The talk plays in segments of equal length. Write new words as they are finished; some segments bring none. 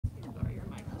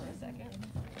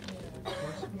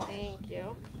Thank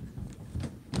you.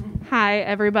 Hi,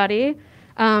 everybody.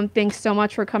 Thanks so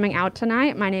much for coming out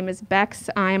tonight. My name is Bex.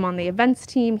 I am on the events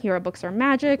team here at Books Are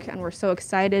Magic, and we're so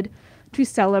excited to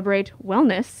celebrate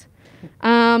wellness.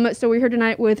 So we're here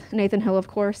tonight with Nathan Hill, of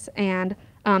course, and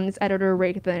his editor,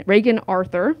 Reagan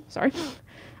Arthur. Sorry.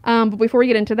 But before we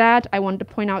get into that, I wanted to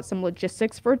point out some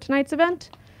logistics for tonight's event.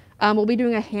 We'll be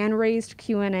doing a hand-raised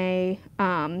Q&A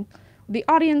the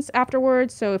audience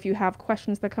afterwards, so if you have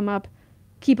questions that come up,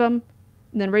 keep them,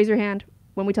 and then raise your hand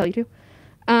when we tell you to.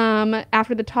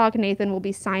 After the talk, Nathan will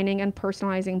be signing and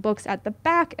personalizing books at the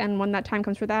back, and when that time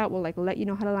comes for that, we'll let you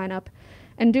know how to line up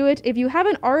and do it. If you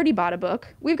haven't already bought a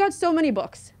book, we've got so many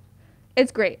books.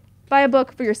 It's great. Buy a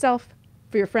book for yourself,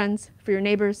 for your friends, for your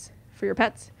neighbors, for your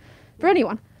pets, for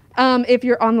anyone. If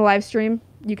you're on the live stream,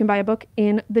 you can buy a book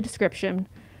in the description.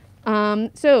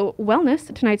 So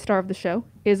Wellness, tonight's star of the show,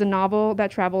 is a novel that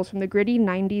travels from the gritty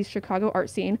 90s Chicago art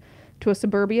scene to a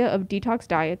suburbia of detox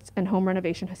diets and home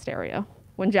renovation hysteria.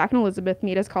 When Jack and Elizabeth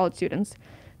meet as college students,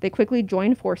 they quickly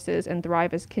join forces and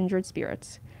thrive as kindred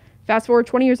spirits. Fast forward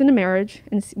 20 years into marriage,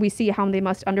 and we see how they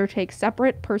must undertake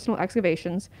separate personal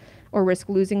excavations or risk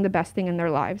losing the best thing in their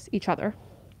lives, each other.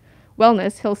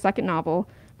 Wellness, Hill's second novel,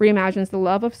 reimagines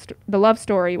the love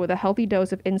story with a healthy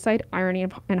dose of insight, irony,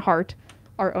 and heart.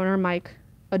 Our owner, Mike,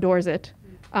 adores it.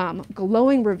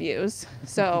 Glowing reviews.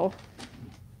 So,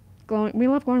 we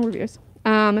love glowing reviews.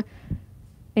 And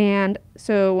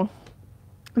so,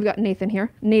 we've got Nathan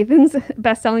here. Nathan's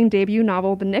best-selling debut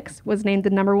novel, The Knicks, was named the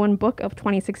 #1 book of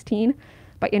 2016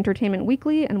 by Entertainment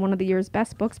Weekly and one of the year's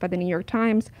best books by the New York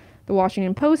Times, The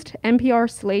Washington Post, NPR,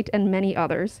 Slate, and many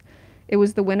others. It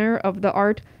was the winner of the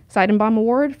Art Seidenbaum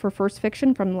Award for First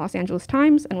Fiction from the Los Angeles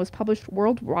Times and was published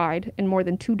worldwide in more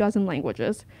than 24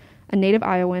 languages. A native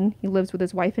Iowan, he lives with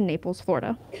his wife in Naples,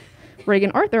 Florida.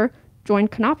 Reagan Arthur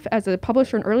joined Knopf as a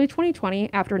publisher in early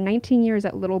 2020 after 19 years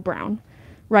at Little Brown.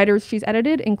 Writers she's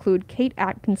edited include Kate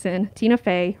Atkinson, Tina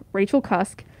Fey, Rachel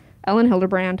Cusk, Ellen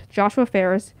Hildebrand, Joshua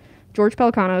Ferris, George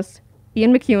Pelicanos,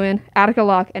 Ian McEwan, Attica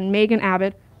Locke, and Megan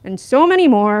Abbott, and so many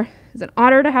more. It's an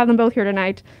honor to have them both here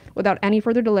tonight. Without any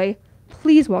further delay,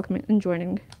 please welcome and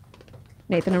joining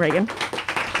Nathan and Reagan.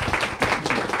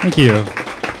 Thank you.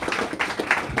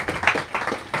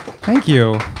 Thank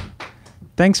you.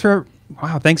 Thanks for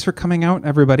coming out,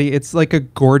 everybody. It's like a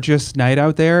gorgeous night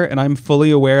out there, and I'm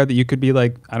fully aware that you could be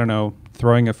like, I don't know,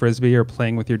 throwing a frisbee or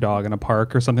playing with your dog in a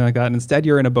park or something like that, and instead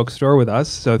you're in a bookstore with us,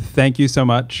 so thank you so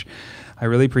much. I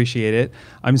really appreciate it.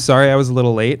 I'm sorry I was a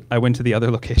little late. I went to the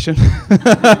other location.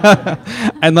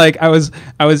 And I was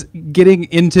getting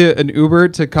into an Uber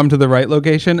to come to the right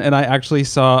location, and I actually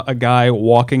saw a guy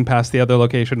walking past the other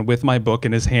location with my book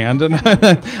in his hand, and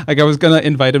I was gonna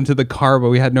invite him to the car, but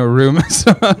we had no room.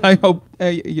 So I hope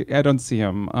I don't see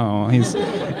him. Oh, he's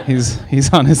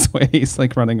on his way. He's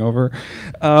running over.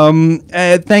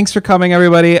 Thanks for coming,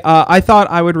 everybody. I thought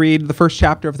I would read the first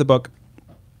chapter of the book,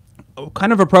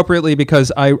 kind of appropriately,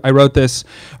 because I wrote this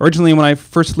originally when I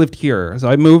first lived here. So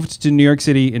I moved to New York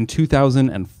City in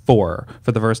 2004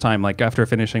 for the first time, after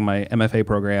finishing my MFA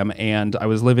program, and I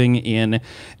was living in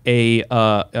a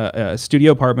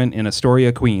studio apartment in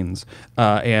Astoria, Queens,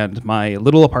 and my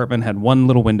little apartment had one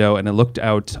little window, and it looked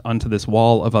out onto this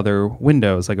wall of other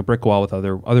windows, like a brick wall with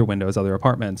other windows, other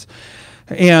apartments.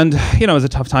 And, it was a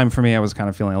tough time for me. I was kind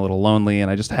of feeling a little lonely, and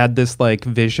I just had this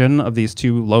vision of these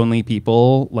two lonely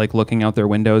people looking out their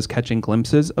windows, catching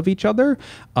glimpses of each other,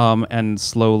 and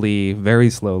slowly, very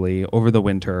slowly, over the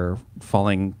winter,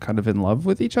 falling kind of in love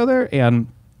with each other. And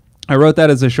I wrote that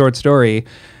as a short story,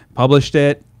 published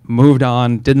it, moved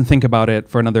on, didn't think about it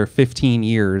for another 15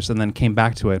 years, and then came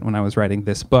back to it when I was writing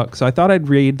this book. So I thought I'd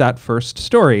read that first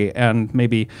story, and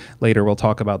maybe later we'll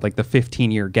talk about the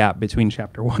 15-year gap between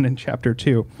chapter 1 and chapter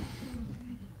 2.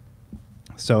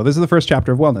 So this is the first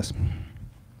chapter of Wellness.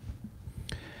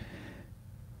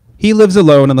 He lives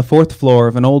alone on the 4th floor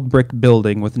of an old brick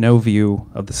building with no view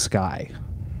of the sky.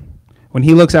 When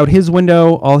he looks out his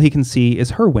window, all he can see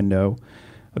is her window.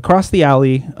 Across the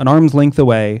alley, an arm's length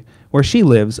away, where she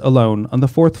lives alone on the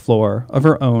 4th floor of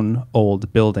her own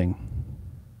old building.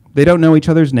 They don't know each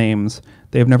other's names.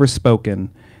 They have never spoken.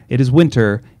 It is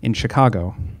winter in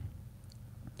Chicago.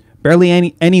 Barely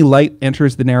any light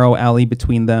enters the narrow alley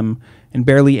between them, and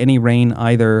barely any rain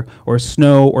either, or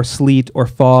snow, or sleet, or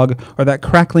fog, or that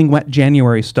crackling wet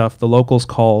January stuff the locals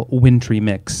call wintry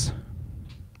mix.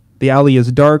 The alley is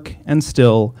dark and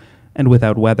still and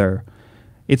without weather.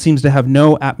 It seems to have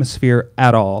no atmosphere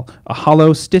at all, a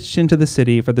hollow stitched into the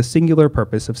city for the singular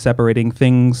purpose of separating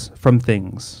things from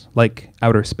things, like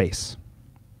outer space.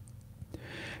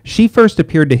 She first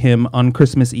appeared to him on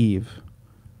Christmas Eve.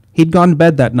 He'd gone to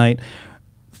bed that night,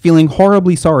 feeling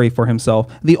horribly sorry for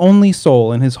himself, the only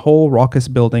soul in his whole raucous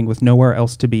building with nowhere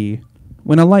else to be,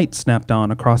 when a light snapped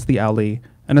on across the alley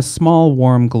and a small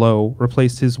warm glow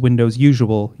replaced his window's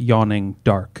usual yawning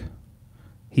dark.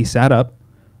 He sat up,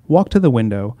 walked to the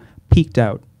window, peeked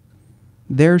out.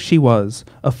 There she was,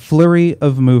 a flurry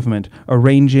of movement,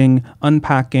 arranging,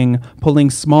 unpacking, pulling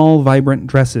small, vibrant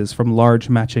dresses from large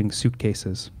matching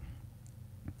suitcases.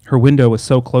 Her window was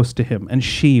so close to him, and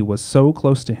she was so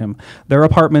close to him, their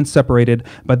apartments separated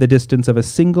by the distance of a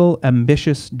single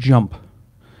ambitious jump,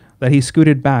 that he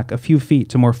scooted back a few feet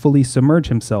to more fully submerge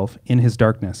himself in his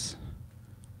darkness.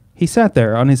 He sat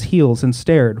there on his heels and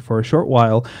stared for a short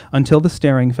while until the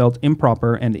staring felt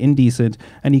improper and indecent,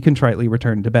 and he contritely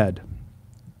returned to bed.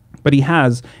 But he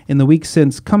has, in the weeks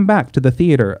since, come back to the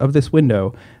theater of this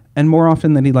window, and more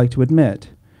often than he'd like to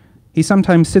admit. He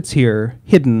sometimes sits here,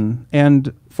 hidden,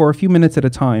 and, for a few minutes at a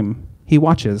time, he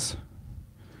watches.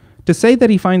 To say that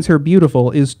he finds her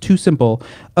beautiful is too simple.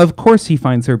 Of course he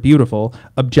finds her beautiful,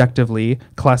 objectively,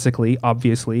 classically,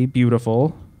 obviously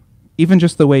beautiful. Even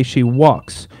just the way she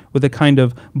walks, with a kind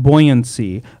of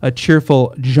buoyancy, a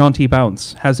cheerful, jaunty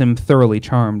bounce, has him thoroughly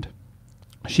charmed.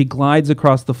 She glides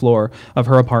across the floor of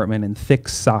her apartment in thick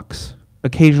socks,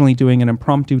 occasionally doing an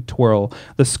impromptu twirl,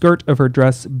 the skirt of her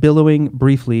dress billowing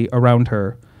briefly around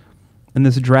her. In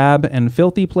this drab and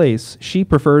filthy place, she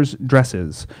prefers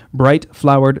dresses, bright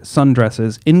flowered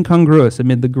sundresses, incongruous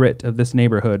amid the grit of this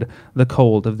neighborhood, the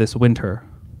cold of this winter.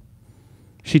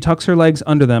 She tucks her legs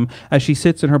under them as she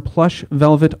sits in her plush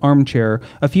velvet armchair,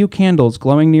 a few candles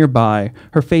glowing nearby,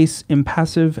 her face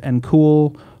impassive and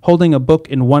cool, holding a book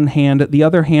in one hand, the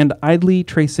other hand idly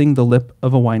tracing the lip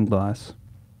of a wineglass.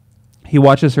 He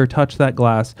watches her touch that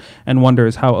glass and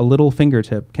wonders how a little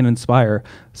fingertip can inspire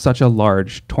such a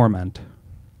large torment.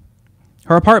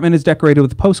 Her apartment is decorated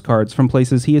with postcards from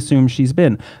places he assumes she's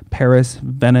been: Paris,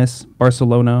 Venice,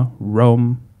 Barcelona,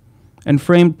 Rome, and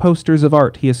framed posters of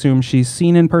art he assumes she's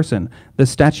seen in person: the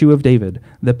Statue of David,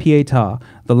 the Pietà,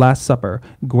 the Last Supper,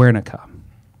 Guernica.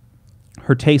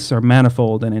 Her tastes are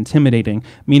manifold and intimidating.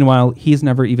 Meanwhile, he's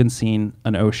never even seen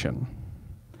an ocean.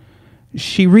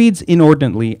 She reads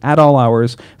inordinately at all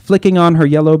hours, flicking on her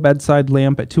yellow bedside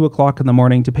lamp at 2 o'clock in the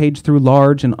morning to page through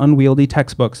large and unwieldy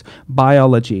textbooks: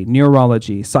 biology,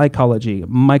 neurology, psychology,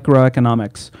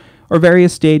 microeconomics, or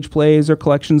various stage plays or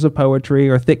collections of poetry,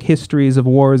 or thick histories of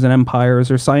wars and empires,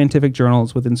 or scientific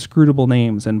journals with inscrutable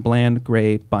names and bland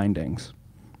gray bindings.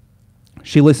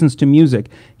 She listens to music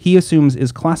he assumes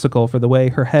is classical for the way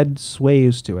her head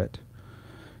sways to it.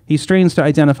 He strains to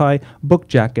identify book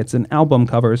jackets and album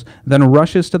covers, then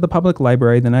rushes to the public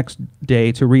library the next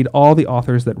day to read all the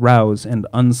authors that rouse and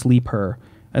unsleep her,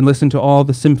 and listen to all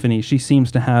the symphonies she seems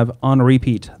to have on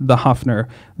repeat: the Hofner,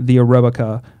 the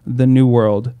Eroica, the New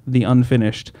World, the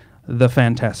Unfinished, the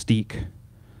Fantastique.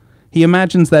 He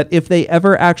imagines that if they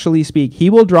ever actually speak, he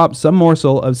will drop some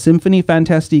morsel of Symphonie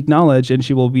Fantastique knowledge and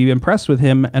she will be impressed with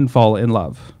him and fall in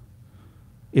love.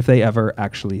 If they ever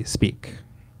actually speak.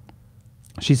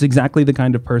 She's exactly the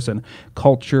kind of person,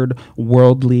 cultured,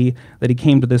 worldly, that he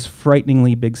came to this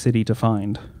frighteningly big city to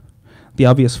find. The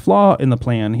obvious flaw in the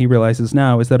plan, he realizes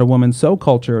now, is that a woman so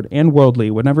cultured and worldly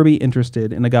would never be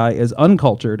interested in a guy as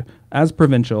uncultured, as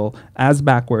provincial, as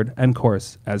backward, and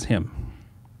coarse as him.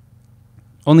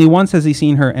 Only once has he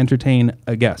seen her entertain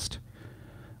a guest,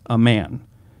 a man.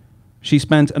 She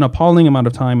spent an appalling amount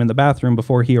of time in the bathroom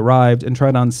before he arrived and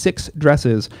tried on 6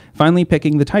 dresses, finally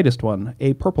picking the tightest one,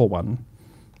 a purple one.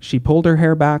 She pulled her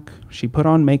hair back, she put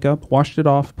on makeup, washed it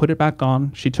off, put it back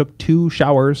on. She took 2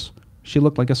 showers. She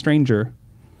looked like a stranger.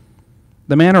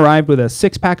 The man arrived with a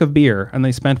 6-pack of beer, and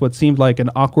they spent what seemed like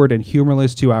an awkward and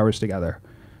humorless 2 hours together.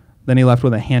 Then he left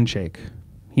with a handshake.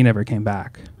 He never came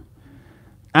back.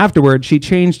 Afterward, she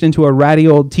changed into a ratty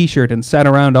old t-shirt and sat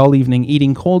around all evening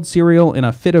eating cold cereal in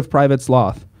a fit of private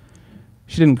sloth.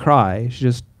 She didn't cry, she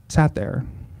just sat there.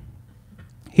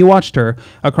 He watched her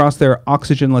across their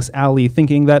oxygenless alley,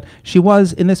 thinking that she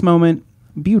was, in this moment,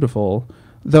 beautiful,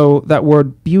 though that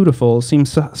word beautiful seemed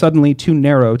suddenly too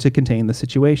narrow to contain the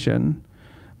situation.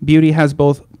 Beauty has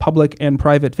both public and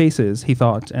private faces, he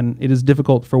thought, and it is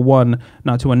difficult for one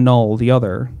not to annul the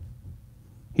other.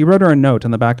 He wrote her a note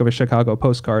on the back of a Chicago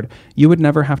postcard: "You would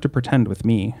never have to pretend with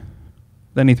me."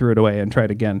 Then he threw it away and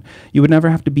tried again. "You would never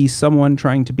have to be someone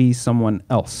trying to be someone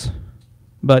else."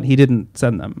 But he didn't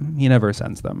send them. He never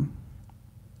sends them.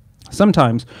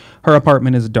 Sometimes her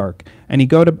apartment is dark, and he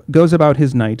goes about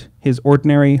his night, his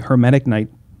ordinary hermetic night,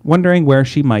 wondering where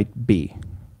she might be.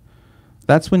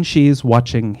 That's when she's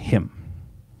watching him.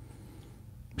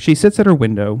 She sits at her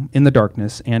window in the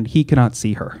darkness, and he cannot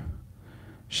see her.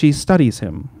 She studies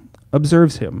him,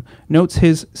 observes him, notes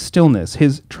his stillness,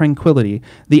 his tranquility,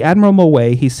 the admirable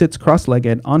way he sits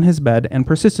cross-legged on his bed and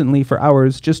persistently for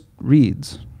hours just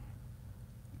reads.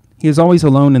 He is always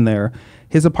alone in there.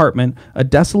 His apartment, a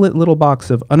desolate little box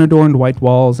of unadorned white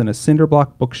walls and a cinder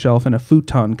block bookshelf and a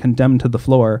futon condemned to the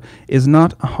floor, is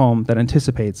not a home that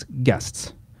anticipates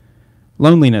guests.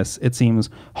 Loneliness, it seems,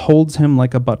 holds him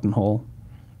like a buttonhole.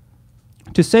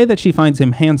 To say that she finds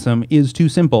him handsome is too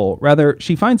simple. Rather,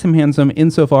 she finds him handsome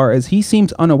insofar as he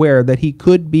seems unaware that he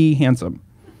could be handsome.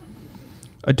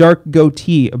 A dark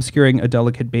goatee obscuring a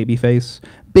delicate baby face,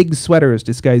 big sweaters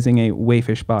disguising a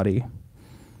waifish body.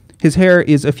 His hair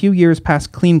is a few years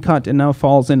past clean cut and now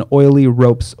falls in oily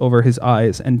ropes over his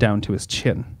eyes and down to his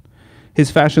chin. His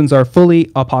fashions are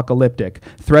fully apocalyptic,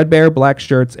 threadbare black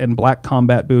shirts and black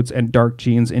combat boots and dark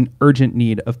jeans in urgent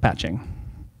need of patching.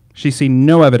 She's seen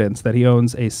no evidence that he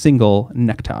owns a single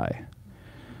necktie.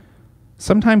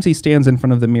 Sometimes he stands in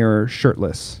front of the mirror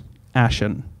shirtless,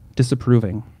 ashen,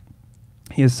 disapproving.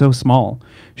 He is so small,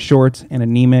 short and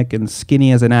anemic and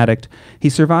skinny as an addict. He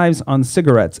survives on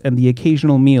cigarettes and the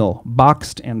occasional meal,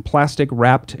 boxed and plastic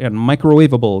wrapped and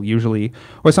microwavable usually,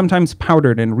 or sometimes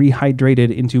powdered and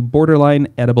rehydrated into borderline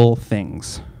edible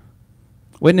things.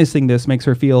 Witnessing this makes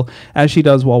her feel as she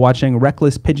does while watching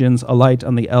reckless pigeons alight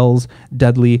on the L's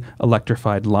deadly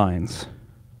electrified lines.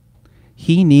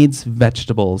 He needs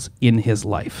vegetables in his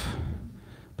life.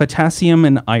 Potassium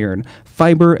and iron,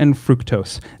 fiber and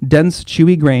fructose, dense,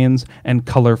 chewy grains, and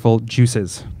colorful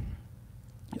juices.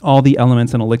 All the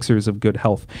elements and elixirs of good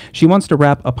health. She wants to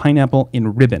wrap a pineapple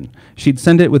in ribbon. She'd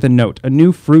send it with a note, a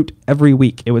new fruit every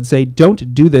week. It would say,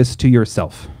 "Don't do this to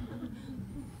yourself."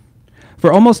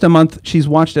 For almost a month, she's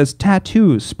watched as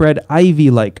tattoos spread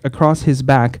ivy-like across his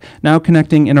back, now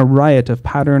connecting in a riot of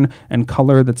pattern and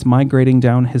color that's migrating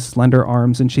down his slender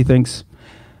arms, and she thinks,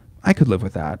 I could live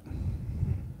with that.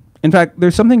 In fact,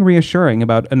 there's something reassuring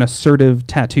about an assertive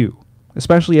tattoo,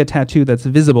 especially a tattoo that's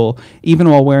visible even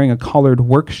while wearing a collared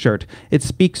work shirt. It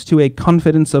speaks to a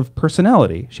confidence of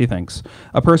personality, she thinks,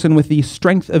 a person with the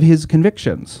strength of his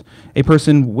convictions, a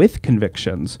person with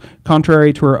convictions,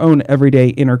 contrary to her own everyday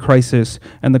inner crisis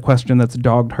and the question that's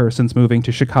dogged her since moving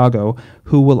to Chicago,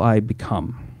 who will I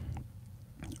become?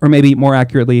 Or maybe, more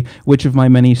accurately, which of my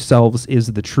many selves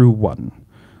is the true one?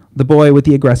 The boy with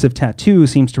the aggressive tattoo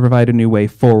seems to provide a new way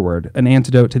forward, an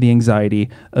antidote to the anxiety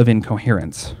of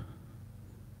incoherence.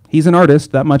 He's an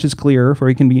artist, that much is clear, for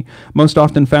he can be most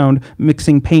often found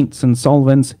mixing paints and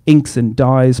solvents, inks and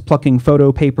dyes, plucking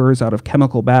photo papers out of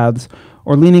chemical baths,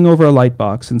 or leaning over a light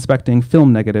box inspecting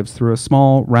film negatives through a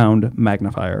small, round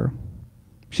magnifier.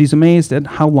 She's amazed at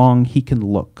how long he can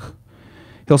look.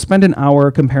 He'll spend an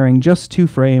hour comparing just two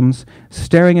frames,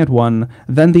 staring at one,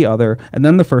 then the other, and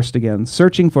then the first again,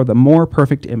 searching for the more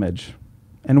perfect image.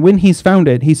 And when he's found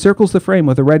it, he circles the frame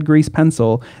with a red grease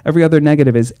pencil. Every other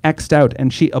negative is X'd out,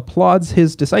 and she applauds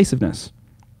his decisiveness.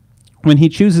 When he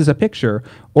chooses a picture,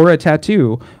 or a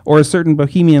tattoo, or a certain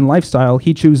bohemian lifestyle,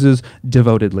 he chooses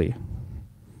devotedly.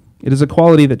 It is a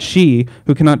quality that she,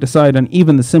 who cannot decide on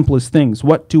even the simplest things,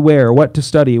 what to wear, what to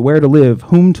study, where to live,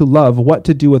 whom to love, what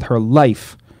to do with her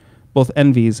life, both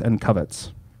envies and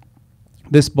covets.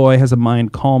 This boy has a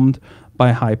mind calmed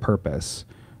by high purpose.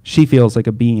 She feels like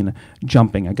a bean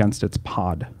jumping against its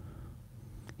pod.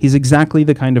 He's exactly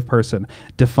the kind of person,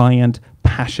 defiant,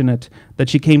 passionate, that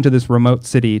she came to this remote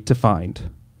city to find.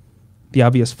 The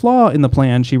obvious flaw in the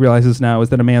plan, she realizes now, is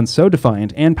that a man so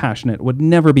defiant and passionate would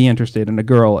never be interested in a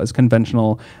girl as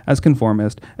conventional, as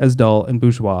conformist, as dull and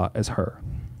bourgeois as her.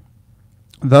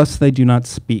 Thus they do not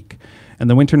speak, and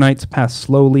the winter nights pass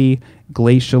slowly,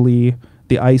 glacially,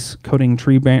 the ice coating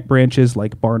tree branches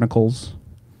like barnacles.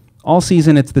 All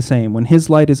season it's the same. When his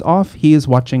light is off, he is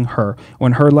watching her.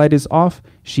 When her light is off,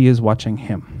 she is watching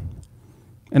him.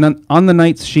 And on the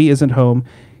nights she isn't home,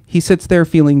 he sits there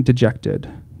feeling dejected,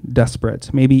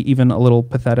 desperate, maybe even a little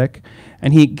pathetic,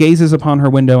 and he gazes upon her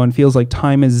window and feels like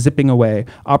time is zipping away,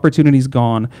 opportunities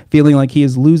gone, feeling like he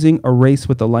is losing a race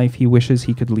with the life he wishes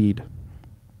he could lead.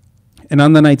 And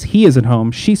on the nights he is at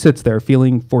home, she sits there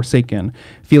feeling forsaken,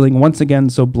 feeling once again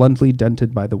so bluntly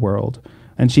dented by the world.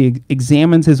 And she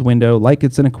examines his window like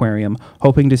it's an aquarium,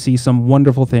 hoping to see some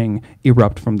wonderful thing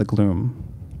erupt from the gloom.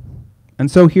 And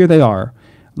so here they are,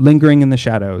 lingering in the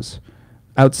shadows.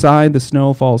 Outside, the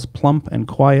snow falls plump and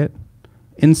quiet.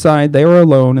 Inside, they are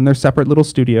alone in their separate little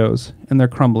studios in their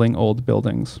crumbling old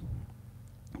buildings.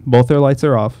 Both their lights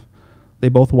are off. They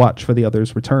both watch for the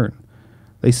other's return.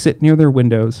 They sit near their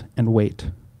windows and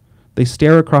wait. They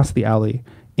stare across the alley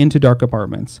into dark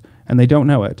apartments, and they don't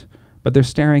know it, but they're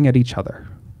staring at each other.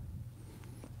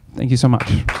 Thank you so much.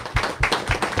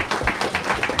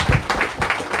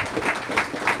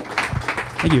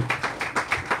 Thank you.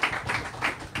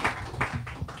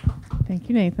 Thank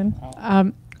you, Nathan.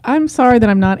 I'm sorry that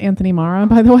I'm not Anthony Mara,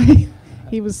 by the way.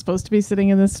 He was supposed to be sitting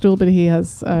in this stool, but he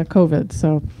has COVID.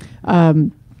 So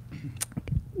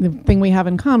the thing we have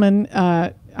in common,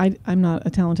 I'm not a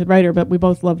talented writer, but we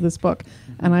both love this book.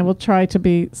 And I will try to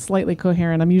be slightly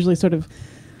coherent. I'm usually sort of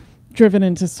driven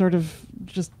into sort of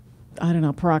just, I don't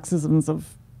know, paroxysms of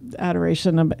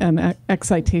adoration and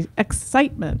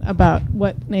excitement about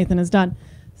what Nathan has done.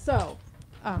 So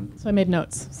I made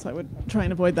notes, so I would try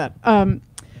and avoid that.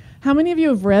 How many of you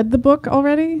have read the book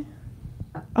already?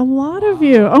 A lot of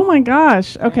you. Oh my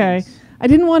gosh. Okay. Thanks. I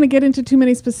didn't want to get into too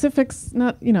many specifics.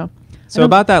 Not, you know. So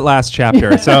about that last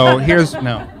chapter. So here's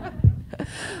no.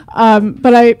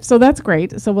 So that's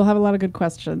great. So we'll have a lot of good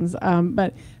questions.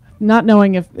 But not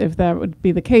knowing if that would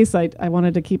be the case, I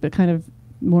wanted to keep it kind of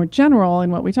more general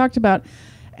in what we talked about.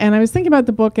 And I was thinking about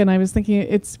the book, and I was thinking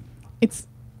it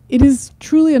is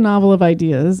truly a novel of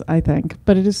ideas, I think,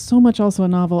 but it is so much also a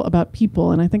novel about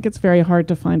people, and I think it's very hard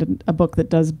to find a book that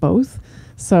does both.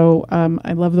 So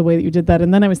I love the way that you did that.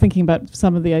 And then I was thinking about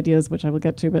some of the ideas, which I will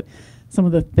get to, but some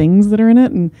of the things that are in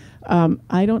it. And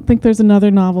I don't think there's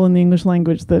another novel in the English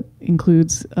language that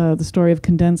includes the story of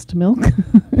condensed milk,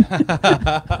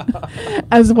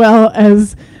 as well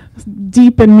as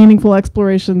deep and meaningful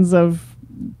explorations of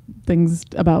things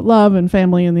about love and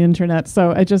family and the internet.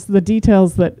 So the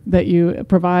details that you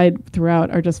provide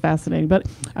throughout are just fascinating. But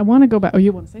I want to go back. Oh,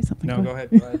 you want to say something? No, go ahead.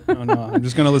 Go ahead. Oh, no, I'm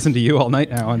just going to listen to you all night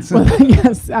now. Well,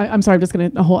 yes, I'm sorry. I'm just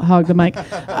going to hog the mic.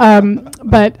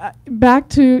 But back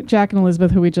to Jack and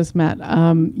Elizabeth, who we just met.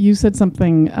 You said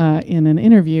something in an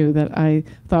interview that I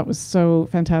thought was so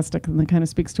fantastic, and that kind of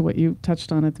speaks to what you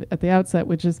touched on at the outset,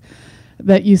 which is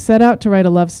that you set out to write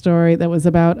a love story that was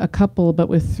about a couple, but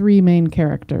with three main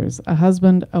characters: a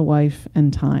husband, a wife,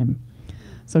 and time.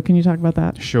 So can you talk about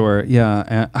that? Sure.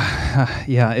 Yeah.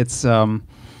 Yeah. It's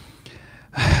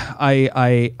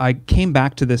I came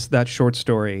back to that short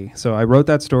story. So I wrote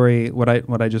that story. What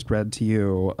I just read to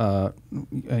you.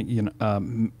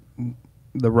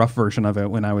 The rough version of it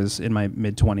when I was in my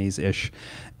mid-20s ish,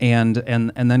 and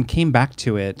then came back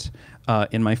to it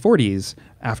in my 40s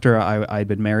after I'd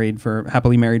been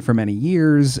happily married for many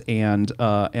years, and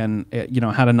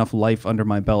had enough life under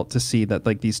my belt to see that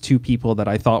like these two people that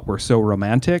I thought were so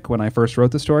romantic when I first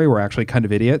wrote the story were actually kind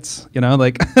of idiots.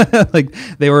 Like like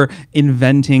they were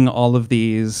inventing all of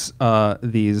these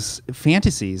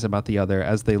fantasies about the other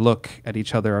as they look at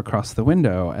each other across the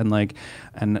window, and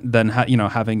then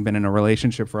having been in a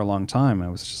relationship for a long time, I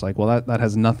was just like, well, that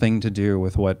has nothing to do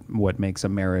with what makes a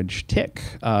marriage tick,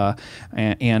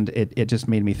 and it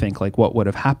just made me think like what would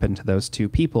have happened to those two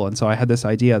people. And so I had this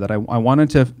idea that I wanted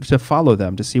to follow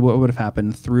them to see what would have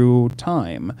happened through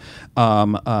time,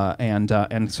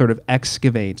 and sort of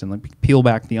excavate and like peel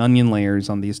back the onion layers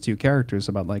on these two characters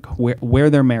about like where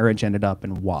their marriage ended up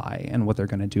and why and what they're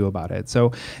going to do about it.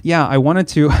 So yeah, I wanted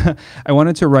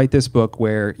to write this book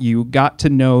where you got to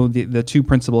know the two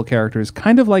principal characters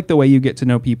kind of like the way you get to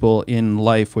know people in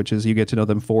life, which is you get to know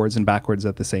them forwards and backwards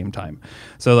at the same time.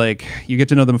 So like you get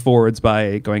to know them forwards by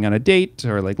going on a date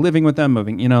or like living with them,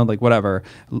 moving, like whatever.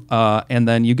 And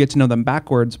then you get to know them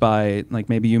backwards by like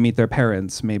maybe you meet their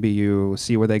parents, maybe you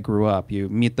see where they grew up, you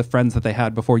meet the friends that they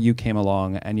had before you came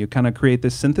along, and you kind of create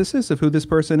this synthesis of who this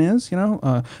person is,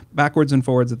 backwards and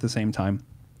forwards at the same time.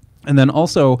 And then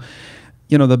also,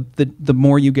 the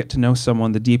more you get to know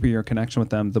someone, the deeper your connection with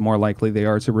them, the more likely they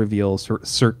are to reveal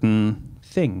certain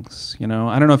things. I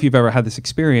don't know if you've ever had this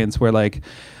experience where like,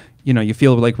 you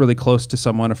feel like really close to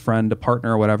someone, a friend, a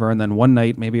partner or whatever, and then one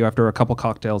night, maybe after a couple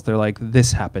cocktails, they're like,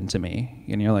 this happened to me.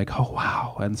 And you're like, oh,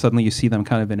 wow. And suddenly you see them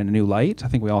kind of in a new light. I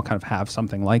think we all kind of have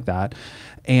something like that.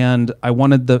 And I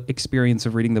wanted the experience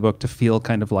of reading the book to feel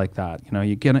kind of like that.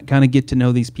 You kind of get to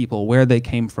know these people, where they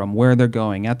came from, where they're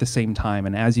going at the same time.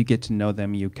 And as you get to know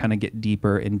them, you kind of get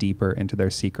deeper and deeper into their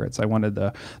secrets. I wanted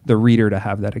the reader to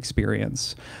have that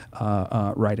experience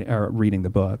reading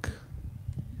the book.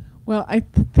 Well, I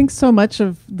think so much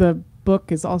of the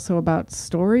book is also about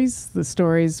stories, the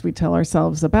stories we tell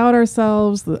ourselves about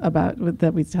ourselves,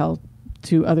 that we tell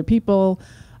to other people,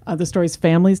 the stories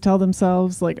families tell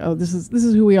themselves, like, oh, this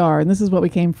is who we are, and this is what we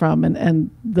came from, and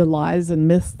the lies and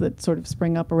myths that sort of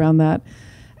spring up around that,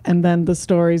 and then the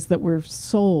stories that we're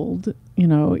sold, in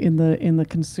the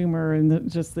consumer and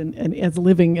and as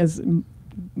living as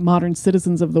modern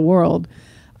citizens of the world,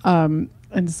 and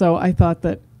so I thought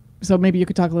that. So maybe you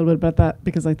could talk a little bit about that,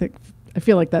 because I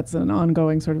feel like that's an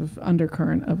ongoing sort of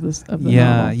undercurrent of the novel.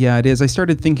 Yeah, it is. I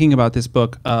started thinking about this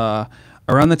book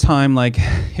around the time like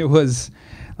it was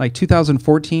like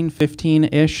 2014,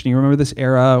 15-ish. Do you remember this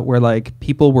era where like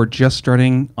people were just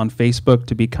starting on Facebook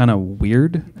to be kind of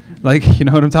weird? Like, you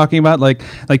know what I'm talking about? Like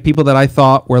people that I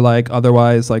thought were like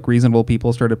otherwise like reasonable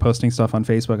people started posting stuff on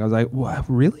Facebook. I was like, wow,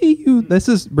 really? This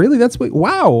is really, that's what,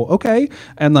 wow. Okay.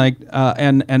 And like,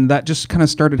 and that just kind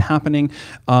of started happening.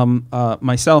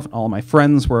 Myself and all my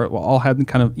friends all had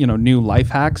kind of, new life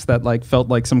hacks that like felt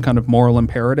like some kind of moral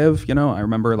imperative. I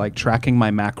remember like tracking my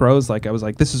macros. Like I was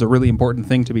like, this is a really important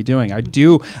thing to be doing. I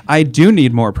do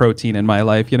need more protein in my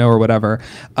life, or whatever.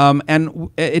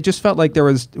 And it just felt like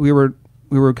we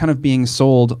were kind of being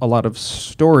sold a lot of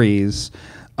stories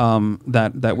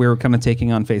that we were kind of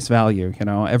taking on face value.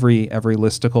 Every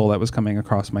listicle that was coming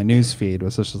across my news feed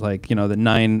was just like, the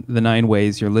nine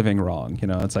ways you're living wrong.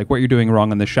 It's like what you're doing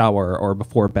wrong in the shower or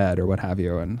before bed or what have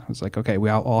you. And I was like, okay, we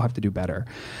all have to do better.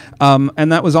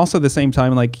 And that was also the same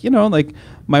time, like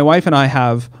my wife and I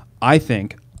have, I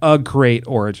think, a great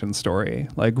origin story,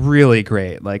 like really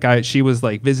great. Like she was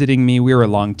like visiting me. We were a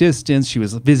long distance. She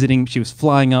was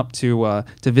flying up to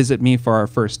visit me for our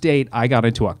first date. I got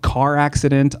into a car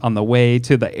accident on the way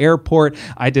to the airport.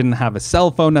 I didn't have a cell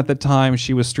phone at the time.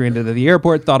 She was stranded at the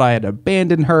airport, thought I had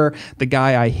abandoned her. The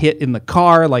guy I hit in the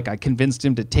car, like I convinced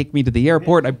him to take me to the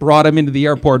airport. I brought him into the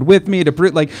airport with me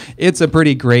it's a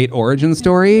pretty great origin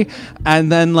story.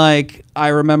 And then like, I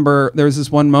remember there was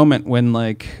this one moment when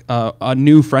like a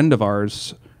new friend of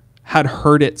ours had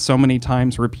heard it so many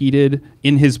times repeated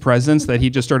in his presence that he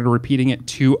just started repeating it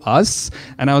to us.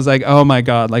 And I was like, oh my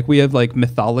God, like we have like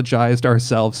mythologized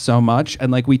ourselves so much.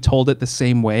 And like we told it the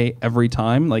same way every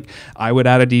time. Like I would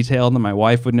add a detail and then my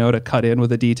wife would know to cut in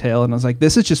with a detail. And I was like,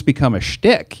 this has just become a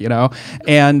shtick,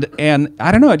 And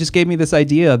I don't know, it just gave me this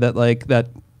idea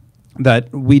that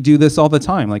we do this all the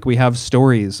time. Like we have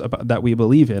stories that we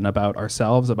believe in about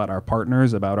ourselves, about our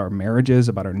partners, about our marriages,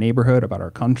 about our neighborhood, about our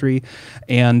country.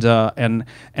 And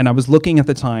I was looking at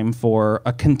the time for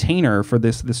a container for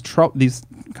these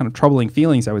kind of troubling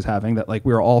feelings I was having, that like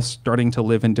we were all starting to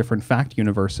live in different fact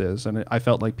universes. And I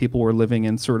felt like people were living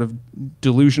in sort of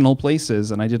delusional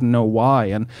places and I didn't know why.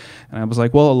 And I was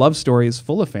like, well, a love story is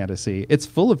full of fantasy. It's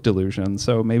full of delusion.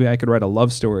 So maybe I could write a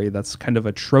love story that's kind of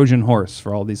a Trojan horse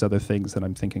for all these other things that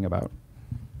I'm thinking about.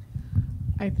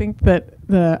 I think that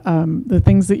the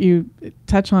things that you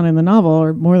touch on in the novel,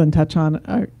 or more than touch on,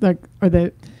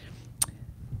 it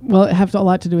have a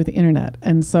lot to do with the internet.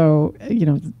 And so,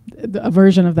 a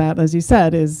version of that, as you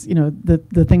said, is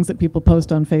the things that people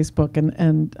post on Facebook.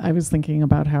 And I was thinking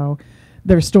about how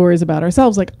there are stories about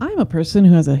ourselves, like I'm a person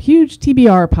who has a huge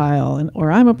TBR pile,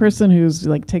 or I'm a person who's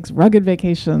like takes rugged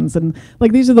vacations, and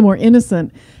like these are the more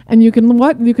innocent. And you can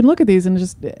look at these and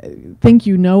just think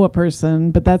a person,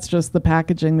 but that's just the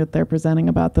packaging that they're presenting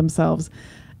about themselves.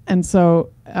 And so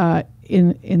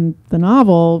in the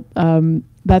novel,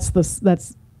 that's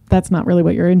not really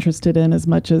what you're interested in as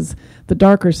much as the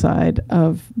darker side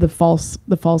of the false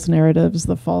narratives,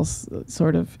 the false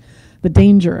sort of the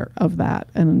danger of that.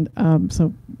 And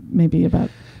so maybe about...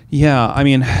 Yeah, I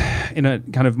mean, in a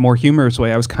kind of more humorous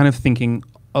way, I was kind of thinking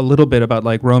a little bit about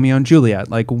like Romeo and Juliet.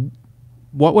 Like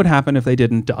what would happen if they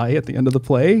didn't die at the end of the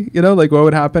play? Like what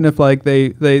would happen if like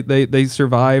they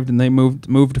survived and they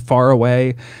moved far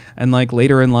away, and like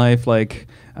later in life, like,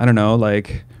 I don't know,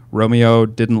 like Romeo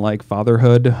didn't like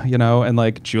fatherhood, and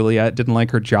like Juliet didn't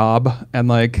like her job, and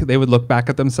like they would look back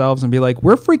at themselves and be like,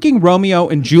 we're freaking Romeo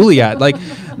and Juliet. like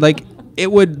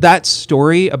that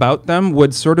story about them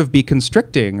would sort of be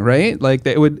constricting, right? Like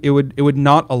it would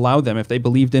not allow them, if they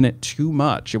believed in it too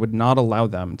much, it would not allow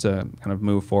them to kind of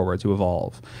move forward, to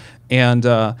evolve.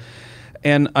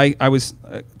 And I was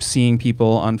seeing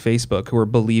people on Facebook who were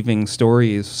believing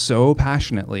stories so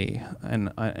passionately and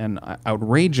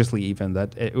outrageously, even,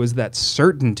 that it was that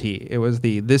certainty. It was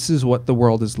this is what the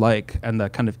world is like, and the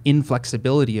kind of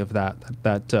inflexibility of that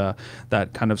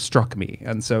kind of struck me.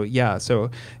 And so yeah,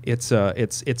 so it's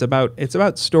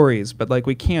about stories, but like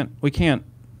we can't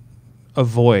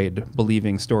avoid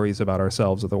believing stories about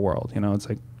ourselves or the world. It's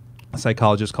like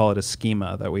psychologists call it a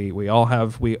schema, that we all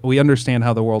have, we understand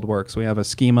how the world works. We have a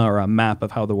schema or a map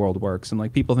of how the world works. And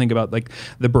like people think about like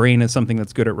the brain as something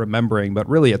that's good at remembering, but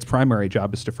really its primary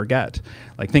job is to forget.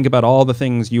 Like think about all the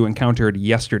things you encountered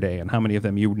yesterday and how many of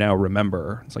them you now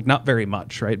remember. It's like not very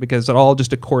much, right? Because it all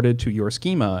just accorded to your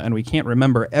schema, and we can't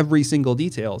remember every single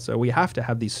detail. So we have to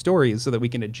have these stories so that we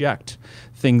can eject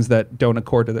things that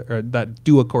that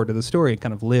do accord to the story, and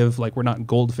kind of live like we're not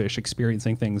goldfish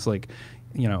experiencing things like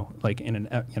like in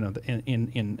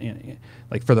an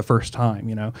like for the first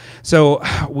time. So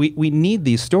we need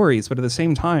these stories, but at the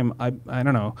same time, I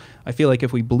don't know, I feel like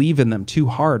if we believe in them too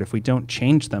hard, if we don't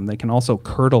change them, they can also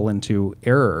curdle into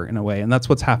error in a way, and that's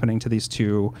what's happening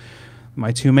to my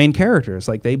two main characters.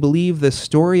 Like, they believe this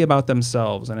story about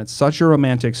themselves, and it's such a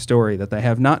romantic story that they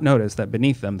have not noticed that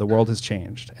beneath them the world has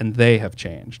changed, and they have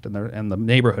changed, and the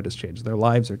neighborhood has changed, their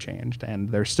lives are changed, and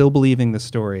they're still believing the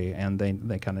story, and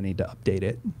they kind of need to update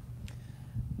it.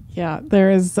 Yeah, there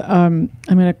is, I'm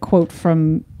going to quote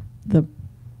from the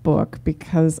book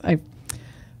because I'm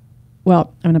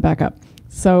going to back up.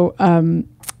 So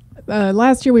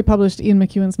last year we published Ian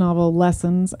McEwan's novel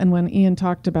Lessons, and when Ian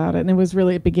talked about it, and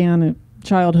it began at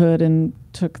childhood and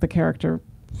took the character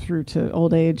through to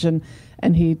old age, and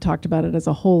he talked about it as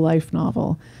a whole life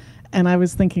novel. And I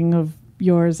was thinking of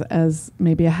yours as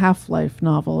maybe a half-life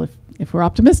novel. If we're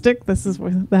optimistic, this is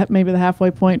that maybe the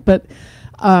halfway point. But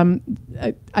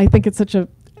I think it's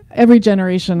every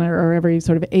generation or every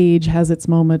sort of age has its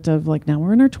moment of, like, now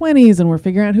we're in our 20s and we're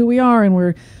figuring out who we are, and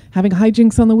we're having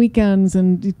hijinks on the weekends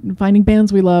and finding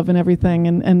bands we love and everything.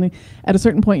 And at a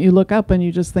certain point you look up and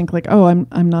you just think, like, oh,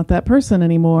 I'm not that person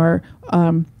anymore.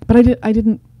 But I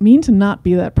didn't mean to not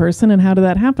be that person. And how did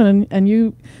that happen? And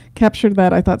you captured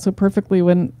that, I thought, so perfectly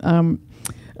when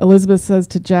Elizabeth says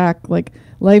to Jack, like,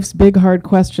 life's big, hard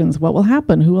questions, what will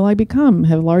happen, who will I become,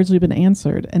 have largely been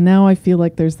answered. And now I feel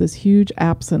like there's this huge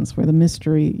absence where the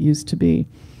mystery used to be.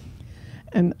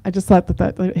 And I just thought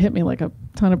that hit me like a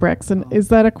ton of bricks. And is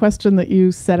that a question that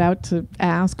you set out to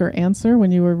ask or answer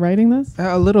when you were writing this?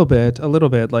 A little bit.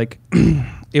 Like,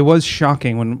 it was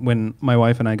shocking when my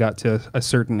wife and I got to a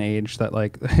certain age that,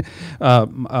 like,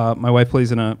 my wife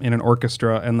plays in an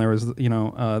orchestra, and there was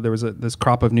this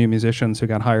crop of new musicians who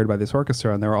got hired by this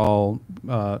orchestra, and they were all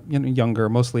younger,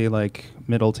 mostly like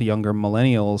middle to younger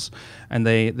millennials, and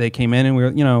they came in, and we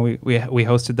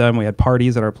hosted them. We had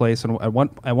parties at our place, and at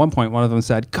one point one of them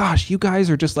said, "Gosh, you guys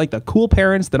are just like the cool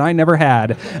parents that I never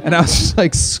had." And I was just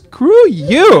like, "Screw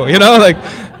you," like,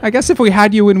 I guess if we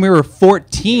had you when we were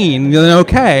 14, then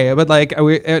okay. But like,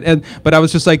 but I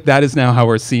was just like, that is now how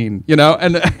we're seen,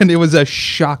 and it was a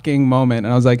shocking moment.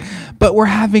 And I was like, but we're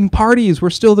having parties.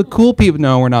 We're still the cool people.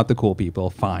 No, we're not the cool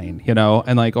people. Fine.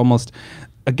 And like almost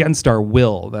against our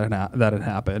will that had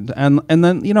happened. And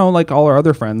then, like all our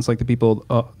other friends, like the people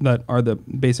that are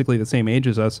basically the same age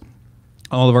as us,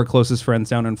 all of our closest friends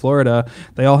down in Florida,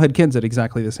 they all had kids at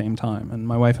exactly the same time, and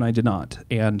my wife and I did not.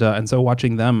 And so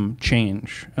watching them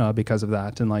change because of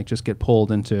that, and like just get pulled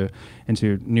into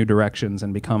new directions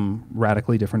and become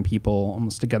radically different people,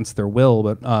 almost against their will.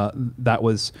 But that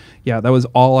was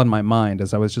all on my mind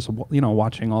as I was just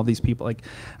watching all these people. Like,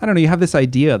 I don't know, you have this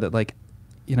idea that, like,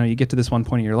 you get to this one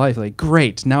point in your life, like,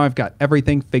 great, now I've got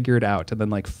everything figured out, and then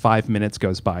like 5 minutes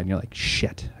goes by, and you're like,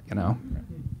 shit,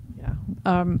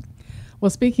 Yeah. Well,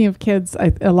 speaking of kids,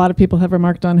 a lot of people have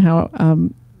remarked on how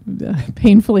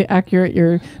painfully accurate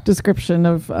your description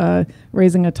of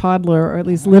raising a toddler, or at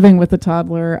least living with a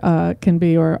toddler, can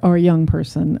be, or a young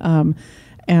person.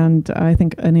 And I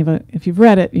think, if you've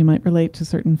read it, you might relate to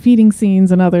certain feeding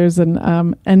scenes and others.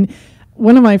 And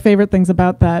one of my favorite things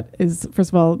about that is, first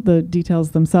of all, the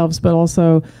details themselves, but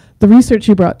also the research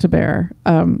you brought to bear.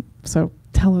 So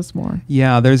tell us more.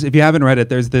 Yeah, if you haven't read it,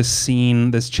 there's this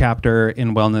chapter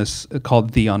in Wellness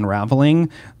called The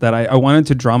Unraveling that I wanted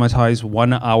to dramatize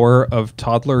 1 hour of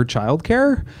toddler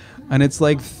childcare. And it's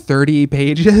like 30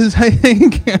 pages, I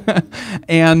think.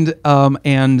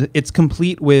 and it's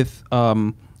complete with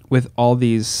all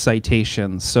these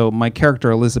citations. So my character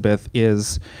Elizabeth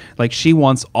is like, she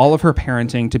wants all of her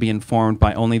parenting to be informed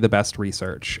by only the best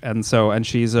research. And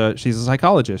she's a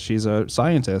psychologist, she's a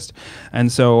scientist.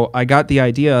 And so I got the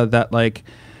idea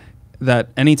that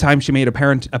anytime she made a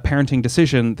parenting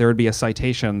decision, there would be a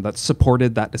citation that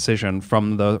supported that decision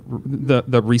from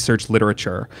the research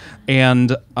literature.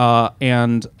 And all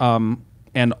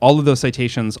of those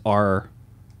citations are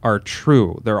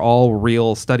true. They're all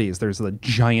real studies. There's a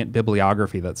giant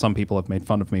bibliography that some people have made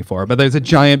fun of me for, but there's a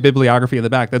giant bibliography in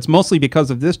the back. That's mostly because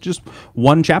of this just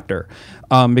one chapter,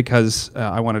 because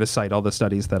I wanted to cite all the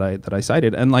studies that I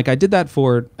cited. And like, I did that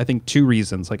for, I think, two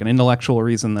reasons, like an intellectual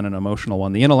reason and an emotional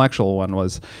one. The intellectual one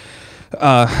was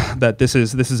that this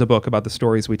is a book about the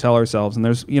stories we tell ourselves, and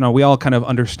there's, we all kind of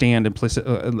understand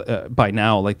implicit by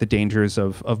now, like, the dangers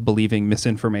of believing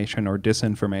misinformation or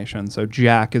disinformation. So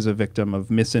Jack is a victim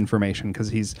of misinformation because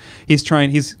he's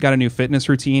got a new fitness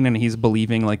routine, and he's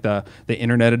believing like the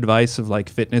internet advice of like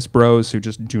fitness bros who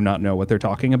just do not know what they're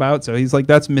talking about. So he's like,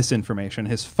 that's misinformation.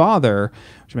 His father,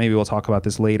 which maybe we'll talk about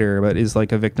this later, but is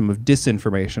like a victim of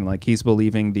disinformation. Like, he's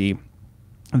believing the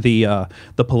the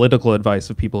political advice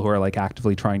of people who are like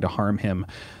actively trying to harm him.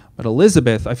 But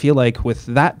Elizabeth, I feel like with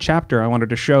that chapter, I wanted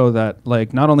to show that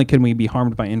like not only can we be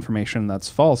harmed by information that's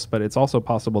false, but it's also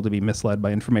possible to be misled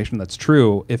by information that's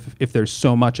true if there's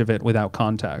so much of it without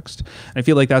context. And I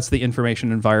feel like that's the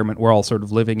information environment we're all sort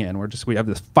of living in. We have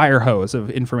this fire hose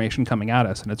of information coming at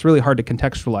us, and it's really hard to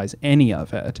contextualize any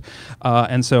of it.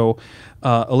 And so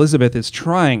Elizabeth is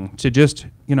trying to just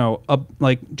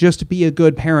just be a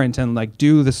good parent and like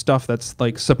do the stuff that's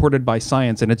like supported by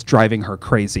science, and it's driving her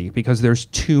crazy because there's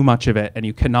too much of it and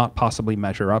you cannot possibly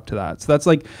measure up to that. So that's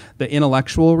like the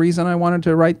intellectual reason I wanted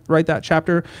to write that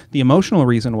chapter. The emotional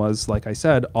reason was, like I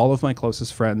said, all of my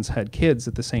closest friends had kids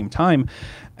at the same time,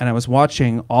 and I was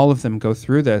watching all of them go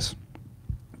through this,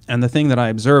 and the thing that I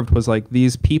observed was like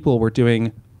these people were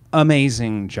doing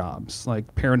amazing jobs.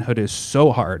 Like parenthood is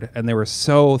so hard, and they were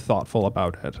so thoughtful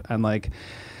about it,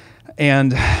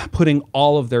 and putting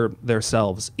all of their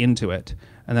selves into it.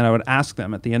 And then I would ask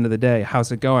them at the end of the day,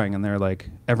 how's it going? And they're like,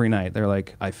 every night they're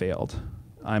like, I failed.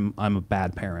 I'm a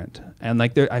bad parent. And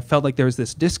like I felt like there was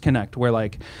this disconnect where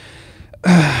like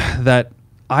that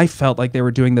I felt like they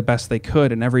were doing the best they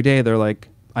could, and every day they're like,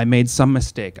 I made some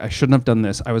mistake. I shouldn't have done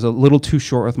this. I was a little too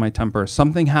short with my temper.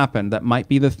 Something happened that might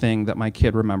be the thing that my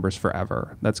kid remembers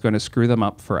forever. That's going to screw them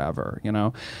up forever, you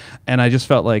know? And I just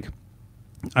felt like,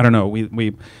 I don't know,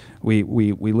 we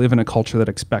live in a culture that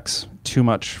expects too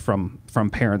much from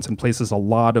parents and places a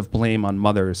lot of blame on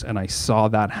mothers. And I saw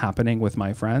that happening with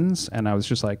my friends, and I was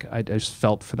just like, I just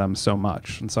felt for them so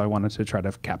much. And so I wanted to try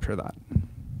to capture that.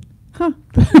 Huh.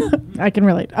 I can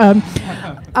relate.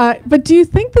 But do you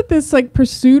think that this like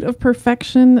pursuit of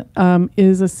perfection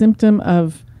is a symptom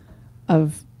of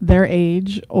their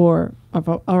age or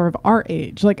of our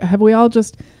age? Like, have we all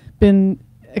just been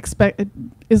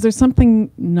is there something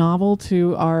novel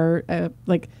to our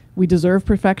like we deserve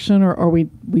perfection, or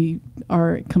we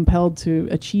are compelled to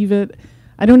achieve it?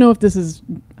 I don't know if this is.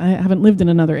 I haven't lived in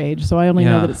another age, so I only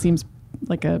know that it seems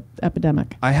like a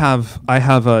epidemic. I have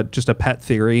just a pet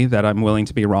theory that I'm willing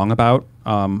to be wrong about,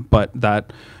 but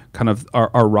that kind of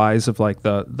our rise of like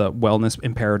the wellness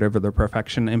imperative or the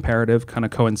perfection imperative kind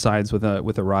of coincides with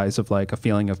a rise of like a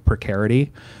feeling of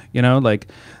precarity, you know, like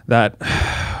that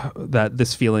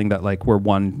this feeling that like we're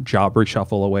one job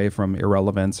reshuffle away from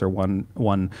irrelevance or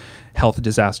one health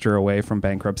disaster away from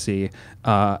bankruptcy,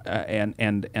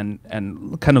 and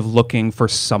kind of looking for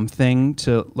something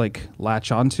to like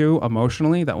latch onto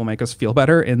emotionally that will make us feel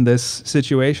better in this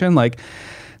situation. Like,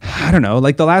 I don't know,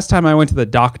 like the last time I went to the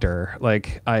doctor,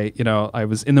 like I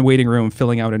was in the waiting room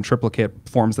filling out in triplicate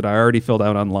forms that I already filled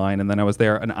out online. And then I was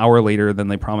there an hour later than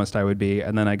they promised I would be.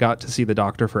 And then I got to see the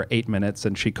doctor for 8 minutes,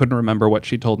 and she couldn't remember what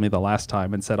she told me the last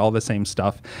time and said all the same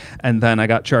stuff. And then I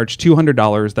got charged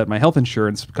 $200 that my health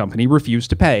insurance company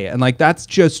refused to pay. And like, that's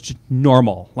just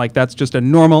normal. Like, that's just a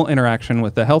normal interaction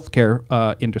with the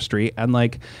healthcare industry. And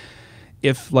like,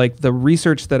 if like the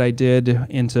research that I did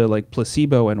into like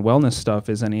placebo and wellness stuff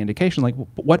is any indication, like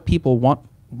what people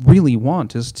really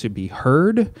want is to be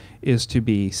heard, is to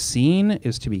be seen,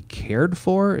 is to be cared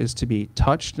for, is to be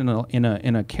touched in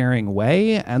a caring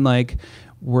way. And like,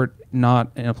 we're not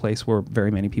in a place where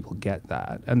very many people get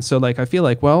that. And so like, I feel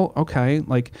like, well, okay,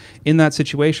 like in that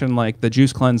situation, like the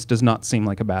juice cleanse does not seem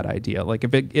like a bad idea. Like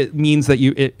if it means that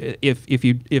if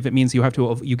it means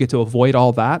you get to avoid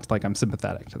all that, like I'm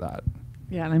sympathetic to that.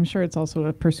 Yeah, and I'm sure it's also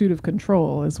a pursuit of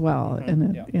control as well in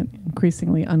an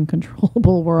increasingly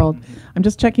uncontrollable world. I'm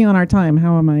just checking on our time.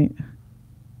 How am I?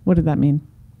 What did that mean?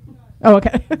 Oh,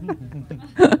 okay.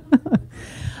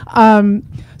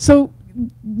 So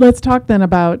let's talk then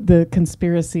about the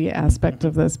conspiracy aspect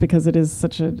of this, because it is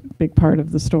such a big part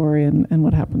of the story and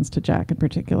what happens to Jack in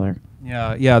particular.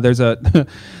 Yeah. There's a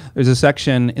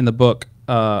section in the book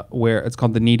where it's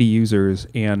called The Needy Users,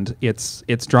 and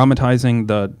it's dramatizing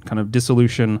the kind of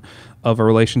dissolution of a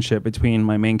relationship between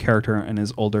my main character and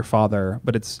his older father.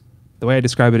 But it's the way I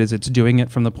describe it is it's doing it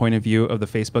from the point of view of the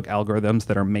Facebook algorithms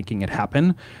that are making it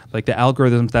happen, like the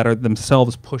algorithms that are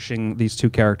themselves pushing these two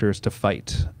characters to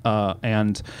fight.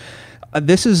 And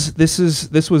this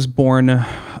was born, in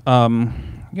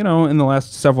the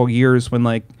last several years when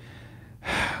like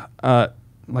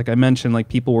I mentioned, like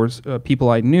people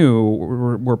I knew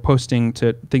were posting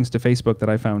things to Facebook that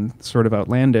I found sort of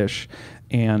outlandish,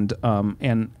 and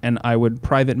I would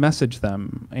private message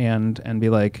them and be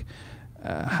like,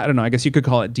 I don't know, I guess you could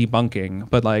call it debunking,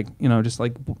 but like, you know, just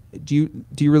like, do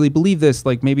you really believe this?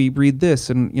 Like, maybe read this.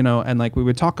 And, you know, and like we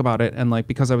would talk about it. And like,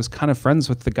 because I was kind of friends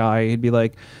with the guy, he'd be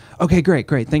like, okay, great.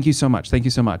 Thank you so much. Thank you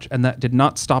so much. And that did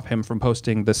not stop him from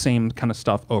posting the same kind of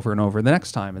stuff over and over the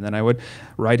next time. And then I would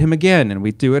write him again and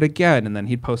we'd do it again. And then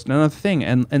he'd post another thing.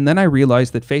 And then I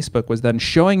realized that Facebook was then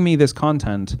showing me this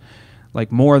content like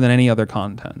more than any other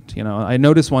content. You know, I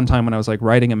noticed one time when I was like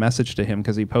writing a message to him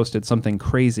because he posted something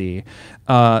crazy,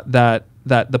 that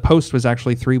the post was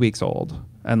actually 3 weeks old,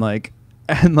 and like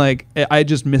I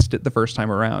just missed it the first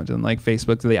time around, and like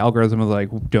Facebook, the algorithm was like,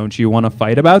 don't you want to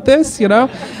fight about this, you know?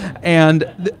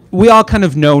 And we all kind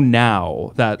of know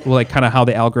now that like kind of how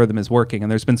the algorithm is working,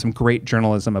 and there's been some great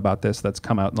journalism about this that's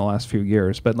come out in the last few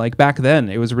years, but like back then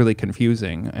it was really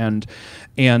confusing, and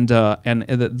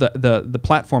the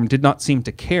platform did not seem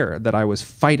to care that I was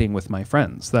fighting with my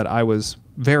friends, that I was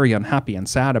very unhappy and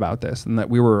sad about this, and that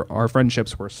our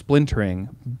friendships were splintering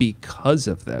because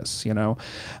of this, you know?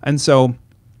 And so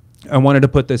I wanted to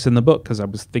put this in the book because I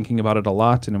was thinking about it a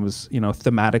lot, and it was, you know,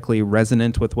 thematically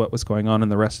resonant with what was going on in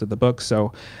the rest of the book.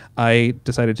 So I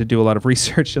decided to do a lot of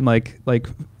research, and like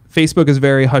Facebook is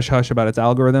very hush-hush about its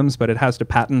algorithms, but it has to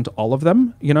patent all of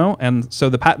them, you know? And so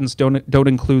the patents don't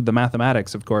include the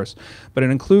mathematics, of course, but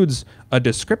it includes a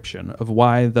description of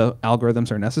why the algorithms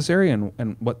are necessary and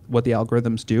what the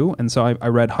algorithms do. And so I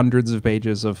read hundreds of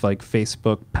pages of like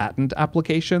Facebook patent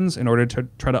applications in order to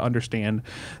try to understand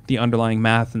the underlying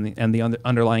math and the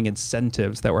underlying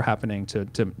incentives that were happening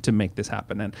to make this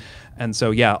happen. And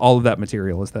so, yeah, all of that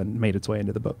material has then made its way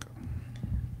into the book.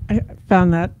 I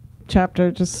found that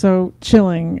chapter just so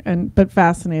chilling but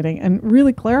fascinating and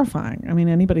really clarifying. I mean,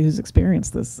 anybody who's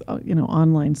experienced this, you know,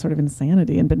 online sort of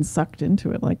insanity and been sucked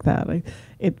into it like that,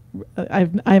 I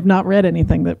have not read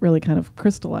anything that really kind of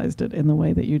crystallized it in the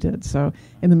way that you did. So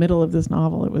in the middle of this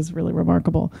novel, it was really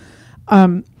remarkable.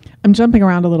 I'm jumping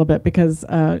around a little bit because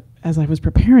as I was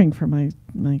preparing for my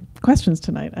questions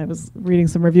tonight, I was reading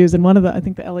some reviews, and I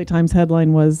think the LA Times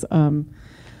headline was,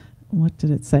 what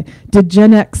did it say? Did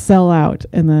Gen X sell out?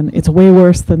 And then it's way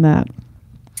worse than that.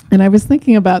 And I was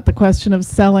thinking about the question of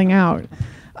selling out,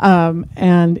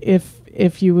 and if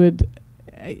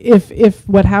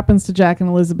what happens to Jack and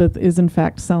Elizabeth is in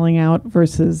fact selling out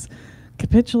versus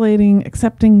capitulating,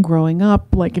 accepting, growing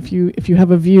up. Like if you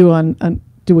have a view on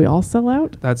do we all sell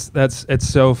out? It's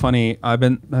so funny.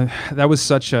 That was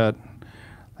such a.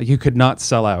 You could not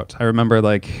sell out. I remember,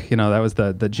 like, you know, that was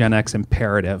the Gen X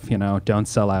imperative, you know, don't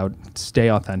sell out, stay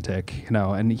authentic, you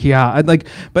know, and yeah,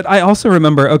 but I also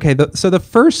remember, okay, so the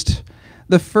first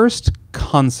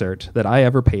concert that I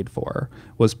ever paid for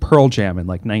was Pearl Jam in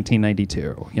like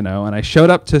 1992, you know, and I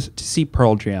showed up to see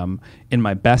Pearl Jam in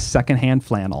my best secondhand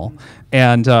flannel,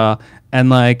 and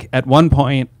like at one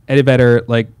point Eddie Vedder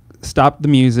like stopped the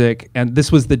music, and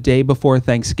this was the day before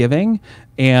Thanksgiving,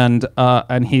 and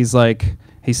he's like.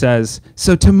 He says,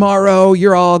 so tomorrow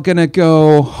you're all going to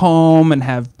go home and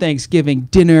have Thanksgiving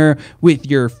dinner with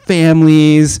your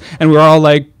families. And we're all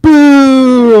like,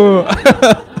 boo!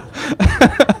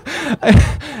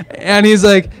 And he's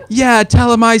like, yeah,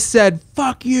 tell him I said,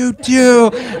 fuck you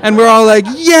too. And we're all like,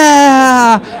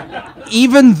 yeah!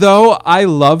 Even though I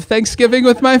love Thanksgiving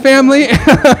with my family,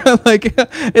 like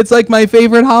it's like my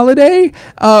favorite holiday.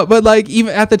 But like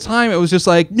even at the time, it was just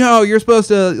like, no, you're supposed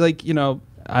to like, you know,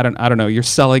 I don't know. You're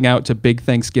selling out to big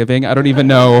Thanksgiving. I don't even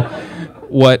know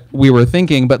what we were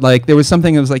thinking, but like there was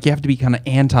something that was like you have to be kind of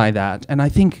anti that. And I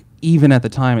think even at the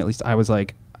time, at least I was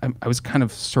like, I was kind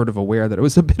of sort of aware that it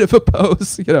was a bit of a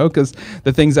pose, you know, because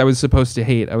the things I was supposed to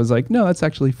hate, I was like, no, that's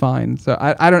actually fine. So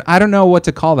I don't know what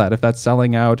to call that. If that's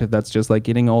selling out, if that's just like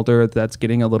getting older, if that's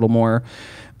getting a little more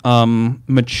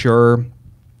mature.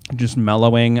 Just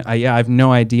mellowing. I have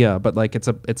no idea, but like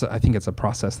I think it's a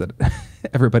process that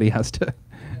everybody has to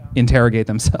interrogate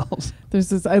themselves.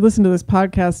 I listened to this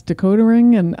podcast,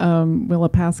 Decodering, and Willa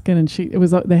Paskin, and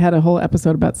they had a whole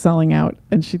episode about selling out,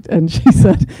 and she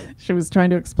said she was trying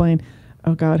to explain.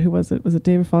 Oh God, who was it? Was it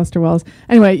David Foster Wallace?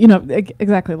 Anyway, you know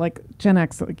exactly like Gen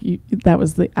X. Like that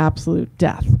was the absolute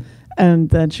death. And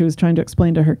then she was trying to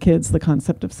explain to her kids the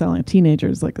concept of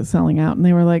teenagers, like the selling out, and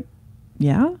they were like.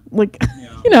 Yeah, like,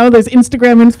 you know, there's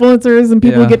Instagram influencers and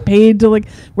people who get paid to like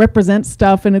represent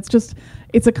stuff. And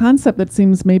it's a concept that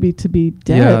seems maybe to be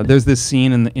dead. Yeah, there's this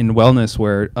scene in Wellness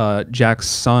where Jack's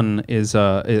son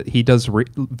he does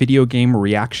video game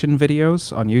reaction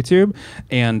videos on YouTube.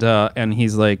 And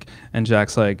he's like, and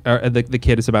Jack's like, the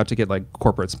kid is about to get like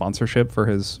corporate sponsorship for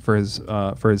his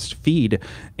feed.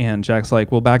 And Jack's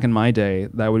like, well, back in my day,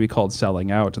 that would be called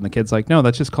selling out. And the kid's like, no,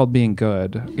 that's just called being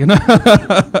good, you know?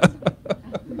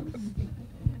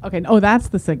 Okay. Oh, that's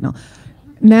the signal.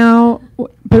 Now,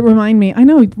 but remind me, I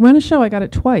know, run a show, I got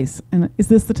it twice. And is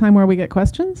this the time where we get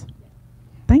questions?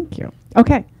 Thank you.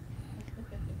 Okay.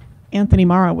 Anthony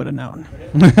Mara would have known.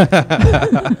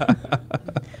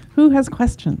 Who has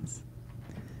questions?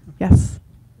 Yes.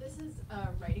 This is a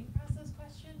writing process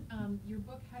question. Your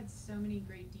book had so many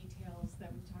great details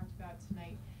that we've talked about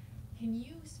tonight. Can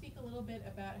you speak a little bit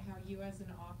about how you as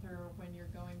an author, when you're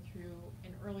going through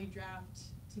an early draft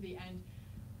to the end,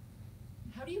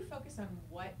 how do you focus on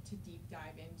what to deep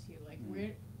dive into? Like,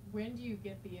 when do you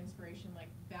get the inspiration, like,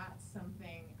 that's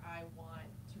something I want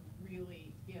to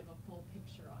really give a full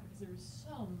picture on? Because there was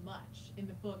so much in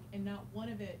the book, and not one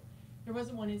of it, there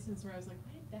wasn't one instance where I was like,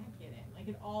 why did that get in? Like,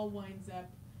 it all winds up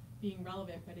being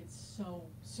relevant, but it's so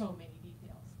many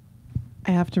details.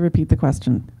 I have to repeat the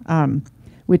question,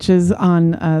 which is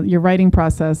on your writing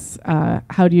process.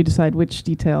 How do you decide which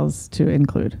details to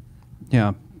include?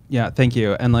 Yeah, thank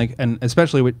you. And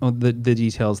especially with the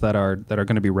details that are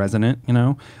going to be resonant,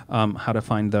 how to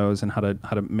find those and how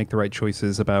to make the right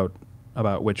choices about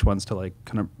which ones to like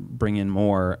kind of bring in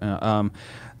more.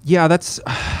 That's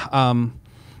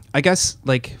I guess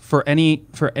like for any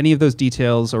of those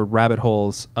details or rabbit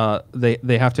holes,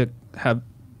 they have to have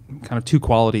kind of two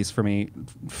qualities for me.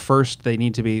 First, they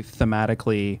need to be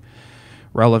thematically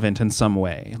relevant in some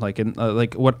way. Like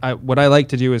what I like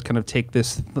to do is kind of take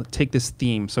this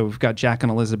theme. So we've got Jack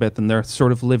and Elizabeth, and they're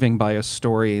sort of living by a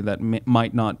story that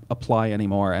might not apply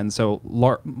anymore. And so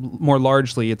more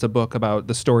largely, it's a book about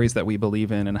the stories that we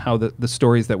believe in and how the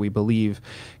stories that we believe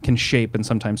can shape and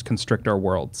sometimes constrict our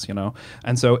worlds.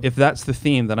 And so if that's the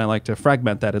theme, then I like to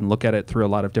fragment that and look at it through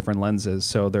a lot of different lenses.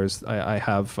 So I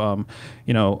have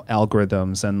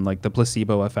algorithms and like the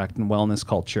placebo effect and wellness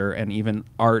culture and even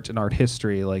art and art history.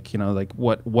 Like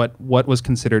what was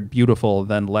considered beautiful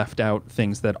then left out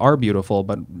things that are beautiful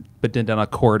but did not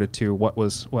accord to what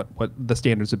the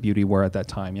standards of beauty were at that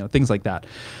time, things like that.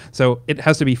 So it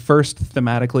has to be first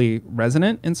thematically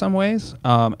resonant in some ways,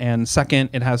 and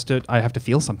second I have to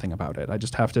feel something about it. I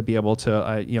just have to be able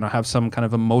to have some kind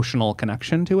of emotional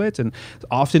connection to it, and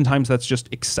oftentimes that's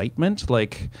just excitement.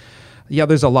 Like, yeah,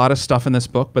 there's a lot of stuff in this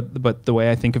book, but the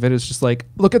way I think of it is just like,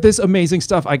 look at this amazing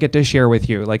stuff I get to share with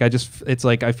you. Like it's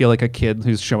like I feel like a kid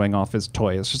who's showing off his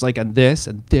toy. It's just like and this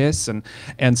and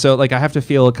so like I have to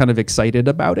feel kind of excited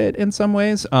about it in some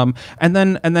ways. And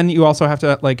then you also have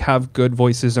to like have good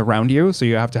voices around you. So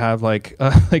you have to have like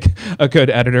a good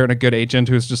editor and a good agent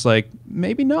who's just like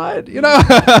maybe not,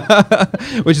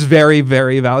 which is very,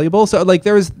 very valuable. So like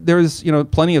there's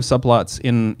plenty of subplots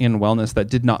in wellness that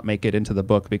did not make it into the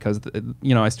book because I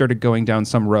started going down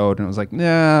some road and I was like,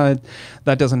 nah,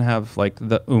 that doesn't have like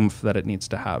the oomph that it needs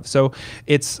to have. So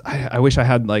I wish I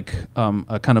had like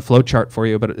a kind of flow chart for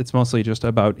you, but it's mostly just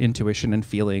about intuition and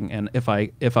feeling. And if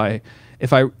I'm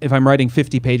writing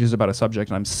 50 pages about a subject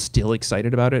and I'm still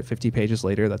excited about it 50 pages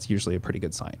later, that's usually a pretty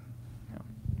good sign.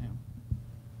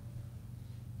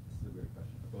 This is a weird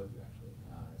question for both of you, actually.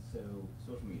 So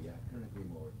social media, I couldn't agree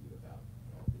more with you about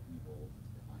all the evil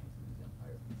behind these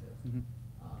empires exist. Mm-hmm.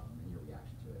 And your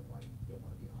reaction to it, why you don't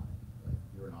want to be on it. Like,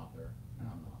 you're an author, and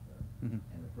I'm an author. Mm-hmm.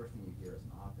 And the first thing you hear as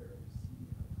an author is you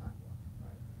need to have a platform,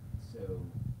 right? So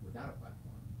without a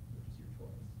platform, which is your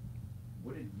choice,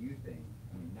 what did you think?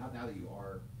 I mean, now that you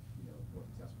are, more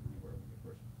successful than you were when you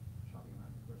first shopping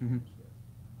around your first Mm-hmm. manuscript,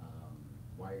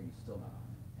 why are you still not on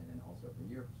it? And then also from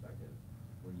your perspective,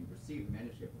 when you received the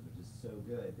manuscript, was it just so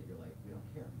good that you're like, we don't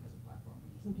care because of platform,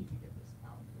 we just need to get this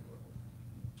out into the world?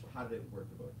 How did it work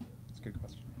for both of you? That's a good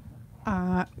question.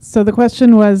 So the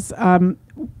question was,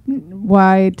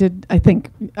 why did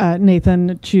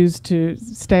Nathan choose to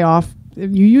stay off?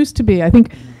 You used to be. I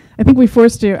think we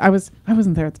forced you. I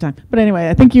wasn't there at the time, but anyway,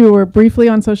 I think you were briefly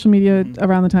on social media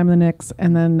around the time of the Knicks,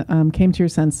 and then came to your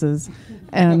senses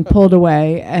and pulled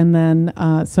away. And then,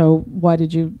 so why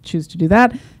did you choose to do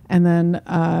that? And then,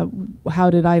 how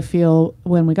did I feel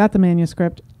when we got the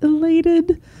manuscript?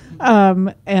 Elated,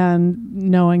 and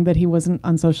knowing that he wasn't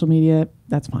on social media.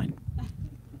 That's fine.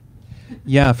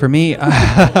 Yeah, for me, that's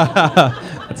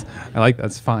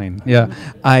fine. Yeah,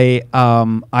 I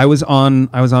was on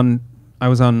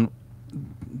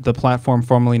the platform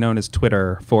formerly known as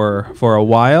Twitter for a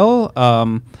while,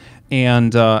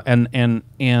 and I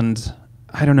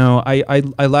don't know.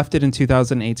 I left it in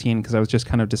 2018 because I was just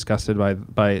kind of disgusted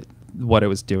by what it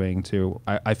was doing to.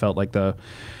 I felt like the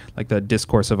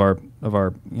discourse of our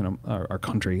our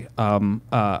country.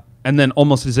 And then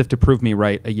almost as if to prove me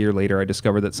right, a year later, I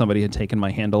discovered that somebody had taken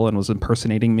my handle and was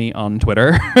impersonating me on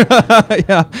Twitter.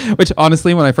 Yeah, which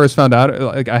honestly, when I first found out,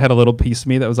 like I had a little piece of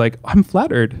me that was like, I'm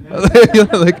flattered.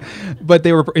 But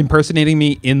they were impersonating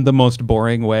me in the most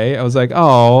boring way. I was like,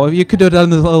 oh, you could have done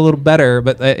this a little better.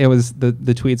 But it was the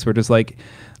tweets were just like,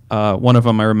 one of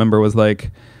them I remember was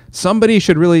like, somebody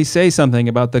should really say something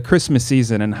about the Christmas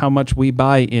season and how much we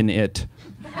buy in it.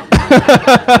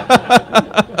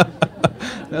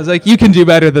 I was like, you can do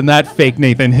better than that, fake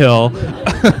Nathan Hill.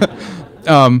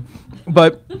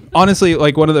 But honestly,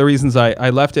 like one of the reasons I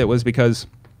left it was because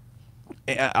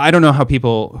I don't know how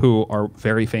people who are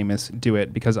very famous do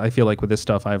it, because I feel like with this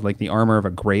stuff I have like the armor of a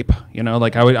grape, you know,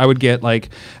 like I would get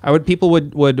like people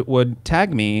would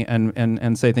tag me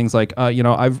and say things like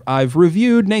I've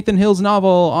reviewed Nathan Hill's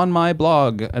novel on my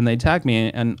blog, and they'd tag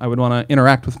me, and I would want to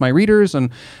interact with my readers and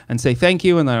say thank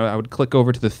you, and then I would click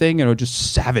over to the thing and it would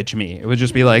just savage me. It would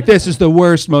just be like, this is the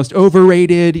worst, most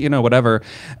overrated, whatever.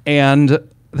 And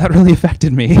that really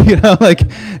affected me, like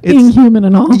being it's human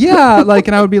and all. yeah, like,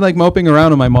 and I would be like moping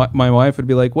around, and my wife would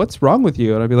be like, "What's wrong with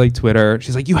you?" And I'd be like, "Twitter."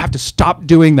 She's like, "You have to stop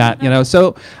doing that,"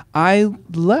 So I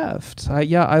left.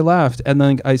 I left, and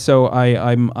then I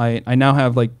now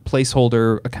have like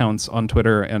placeholder accounts on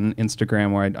Twitter and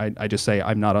Instagram where I just say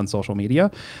I'm not on social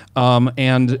media,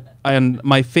 and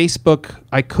my Facebook,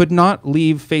 I could not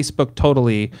leave Facebook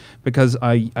totally because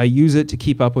I use it to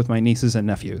keep up with my nieces and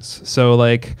nephews. So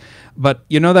like, but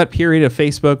that period of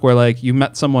Facebook where like you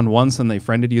met someone once and they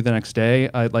friended you the next day,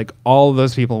 like all of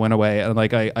those people went away, and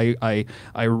like I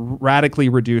radically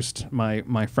reduced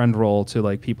my friend role to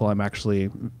like people I'm actually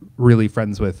really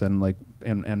friends with and like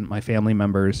and my family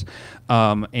members,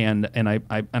 and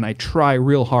I try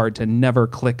real hard to never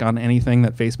click on anything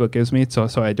that Facebook gives me, so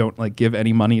I don't like give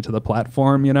any money to the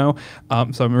platform, so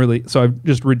I've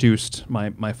just reduced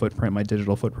my footprint, my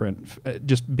digital footprint,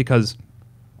 just because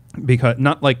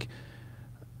not like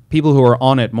people who are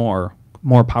on it more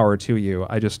power to you.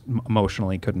 I just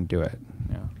emotionally couldn't do it.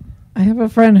 Yeah. I have a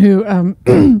friend who,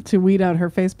 to weed out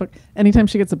her Facebook, anytime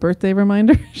she gets a birthday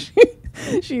reminder,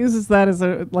 she uses that as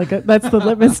that's the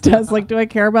litmus test. Like, do I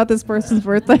care about this person's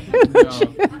birthday?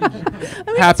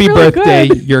 Happy really birthday,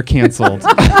 good. you're canceled.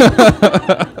 I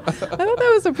thought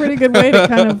that was a pretty good way to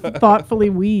kind of thoughtfully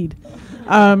weed.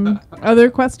 Other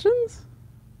questions?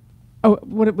 Oh,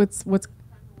 what's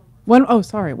one? Oh,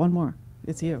 sorry, one more.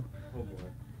 It's you. Oh boy.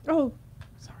 Oh,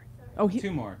 sorry. Oh,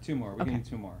 Two more. We Okay. need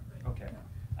two more. Okay.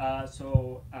 I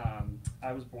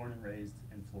was born and raised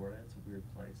in Florida. It's a weird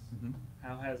place. Mm-hmm.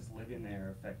 How has living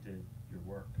there affected your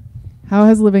work? How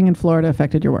has living in Florida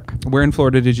affected your work? Where in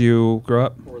Florida did you grow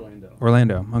up?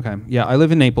 Orlando. Okay. Yeah, I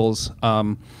live in Naples.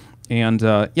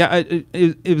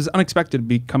 It was unexpected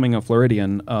becoming a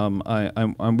Floridian.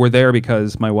 We're there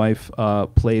because my wife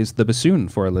plays the bassoon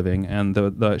for a living,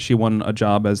 and she won a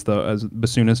job as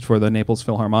bassoonist for the Naples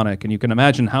Philharmonic. And you can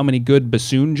imagine how many good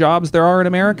bassoon jobs there are in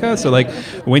America. So like,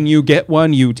 when you get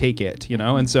one, you take it,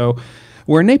 And so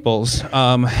we're in Naples,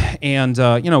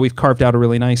 we've carved out a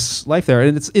really nice life there,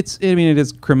 and it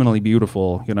is criminally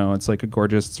beautiful. It's like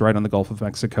it's right on the Gulf of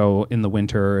Mexico. In the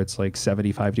winter, it's like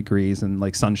 75 degrees and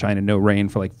like sunshine and no rain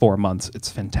for like 4 months. It's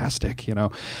fantastic,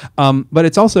 But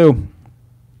it's also,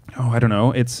 I don't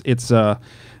know.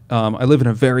 I live in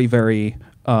a very, very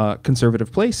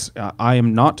conservative place. I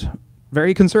am not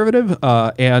very conservative,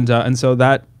 and so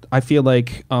that I feel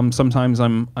like sometimes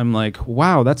I'm like,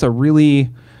 wow, that's a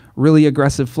really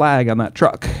aggressive flag on that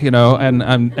truck, and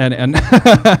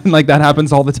like that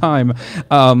happens all the time.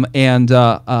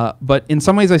 But in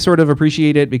some ways I sort of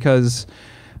appreciate it because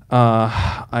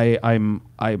I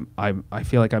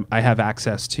feel like I have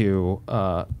access to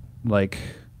like,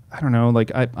 I don't know,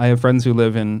 like I have friends who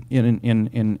live in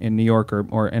New York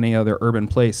or any other urban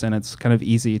place, and it's kind of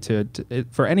easy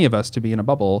for any of us to be in a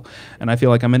bubble, and I feel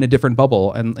like I'm in a different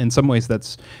bubble, and in some ways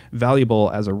that's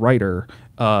valuable as a writer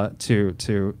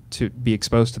to be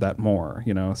exposed to that more,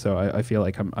 So I feel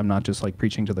like I'm not just like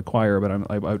preaching to the choir, but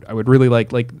I would really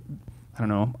like I don't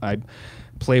know, I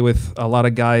play with a lot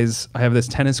of guys. I have this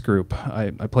tennis group.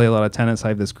 I play a lot of tennis. I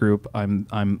have this group. I'm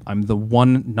the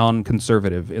one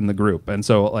non-conservative in the group, and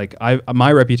so like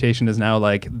my reputation is now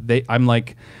like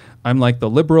I'm like the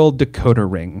liberal Dakota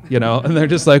ring, and they're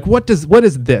just like, what is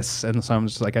this? And so I'm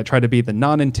just like, I try to be the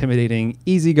non-intimidating,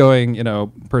 easygoing,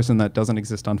 person that doesn't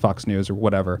exist on Fox News or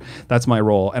whatever. That's my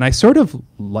role, and I sort of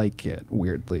like it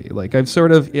weirdly. Like I've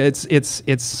sort of, it's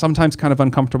sometimes kind of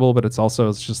uncomfortable, but it's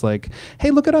just like,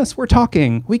 hey, look at us, we're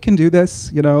talking, we can do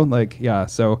this, like, yeah.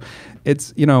 So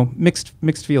it's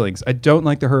mixed feelings. I don't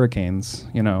like the hurricanes,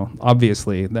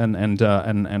 obviously.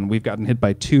 And we've gotten hit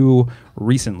by 2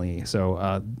 recently,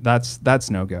 so that's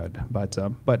no good. But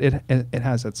it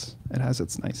has its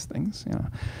nice things.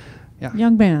 Yeah.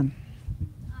 Young man.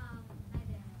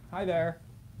 Hi there.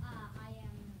 I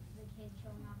am the kid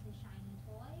showing off his shiny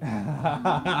toy.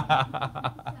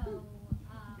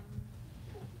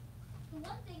 The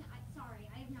one thing, sorry,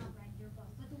 I have not read your book,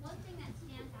 but the one thing that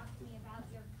stands out to me about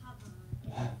your cover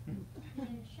is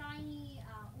the shiny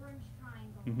orange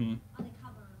triangle on the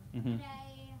cover.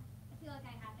 Today, I feel like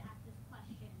I have to ask this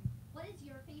question. What is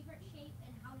your favorite shape,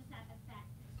 and how does that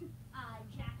affect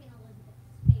Jack and Elizabeth's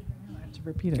favorite shape? I have to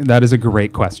repeat it. That is a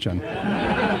great question.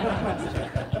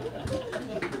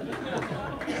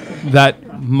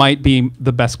 That might be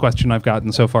the best question I've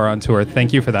gotten so far on tour.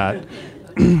 Thank you for that.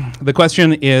 The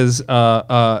question is, he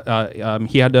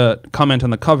had to comment on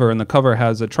the cover, and the cover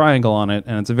has a triangle on it,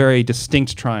 and it's a very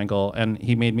distinct triangle. And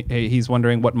he's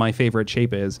wondering what my favorite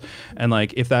shape is, and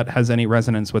like if that has any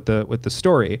resonance with the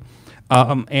story.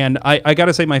 And I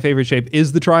gotta say, my favorite shape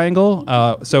is the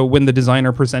triangle. So when the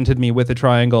designer presented me with a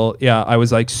triangle, I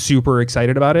was like super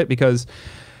excited about it because.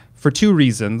 For 2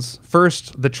 reasons.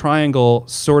 First, the triangle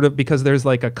sort of, because there's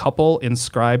like a couple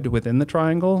inscribed within the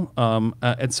triangle.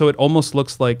 And so it almost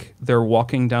looks like they're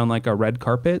walking down like a red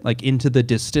carpet, like into the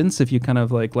distance, if you kind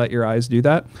of like let your eyes do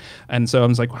that. And so I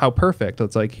was like, how perfect.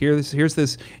 It's like, here's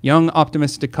this young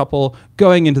optimistic couple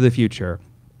going into the future.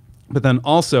 But then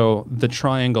also the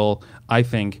triangle, I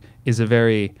think, is a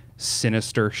very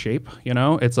sinister shape,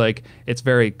 it's like it's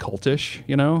very cultish,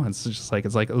 it's just like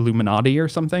it's like Illuminati or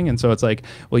something. And so it's like,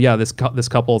 well, yeah, this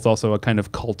couple is also a kind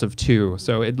of cult of 2,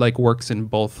 so it like works in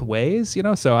both ways,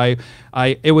 so I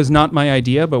it was not my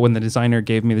idea, but when the designer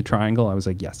gave me the triangle, I was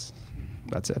like, yes,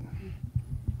 that's it.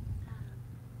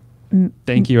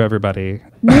 Thank you, everybody.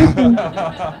 Nathan.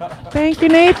 Thank you,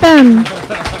 Nathan.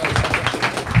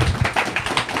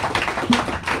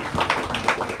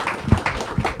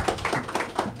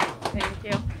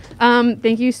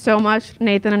 Thank you so much,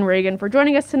 Nathan and Reagan, for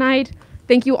joining us tonight.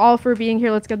 Thank you all for being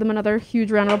here. Let's give them another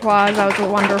huge round of applause. That was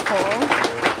wonderful.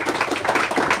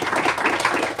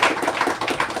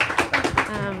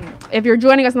 If you're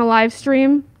joining us on the live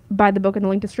stream, buy the book in the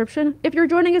link description. If you're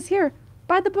joining us here,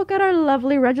 buy the book at our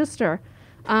lovely register.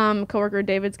 Coworker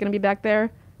David's going to be back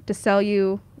there to sell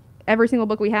you every single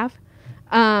book we have.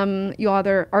 You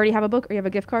either already have a book or you have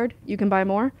a gift card. You can buy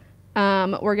more.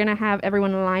 We're going to have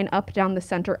everyone line up down the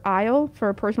center aisle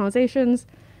for personalizations.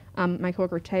 My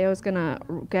coworker Teo is going to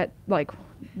get,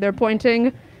 they're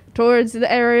pointing towards the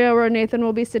area where Nathan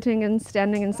will be sitting and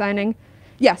standing and signing.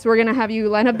 Yes, we're going to have you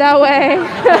line up that way.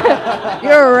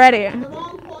 You're ready.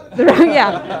 We're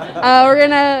going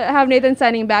to have Nathan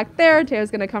signing back there.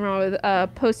 Teo's going to come around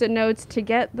with Post-it notes to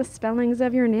get the spellings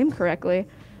of your name correctly.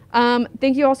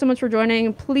 Thank you all so much for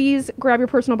joining. Please grab your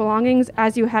personal belongings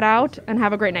as you head out and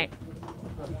have a great night.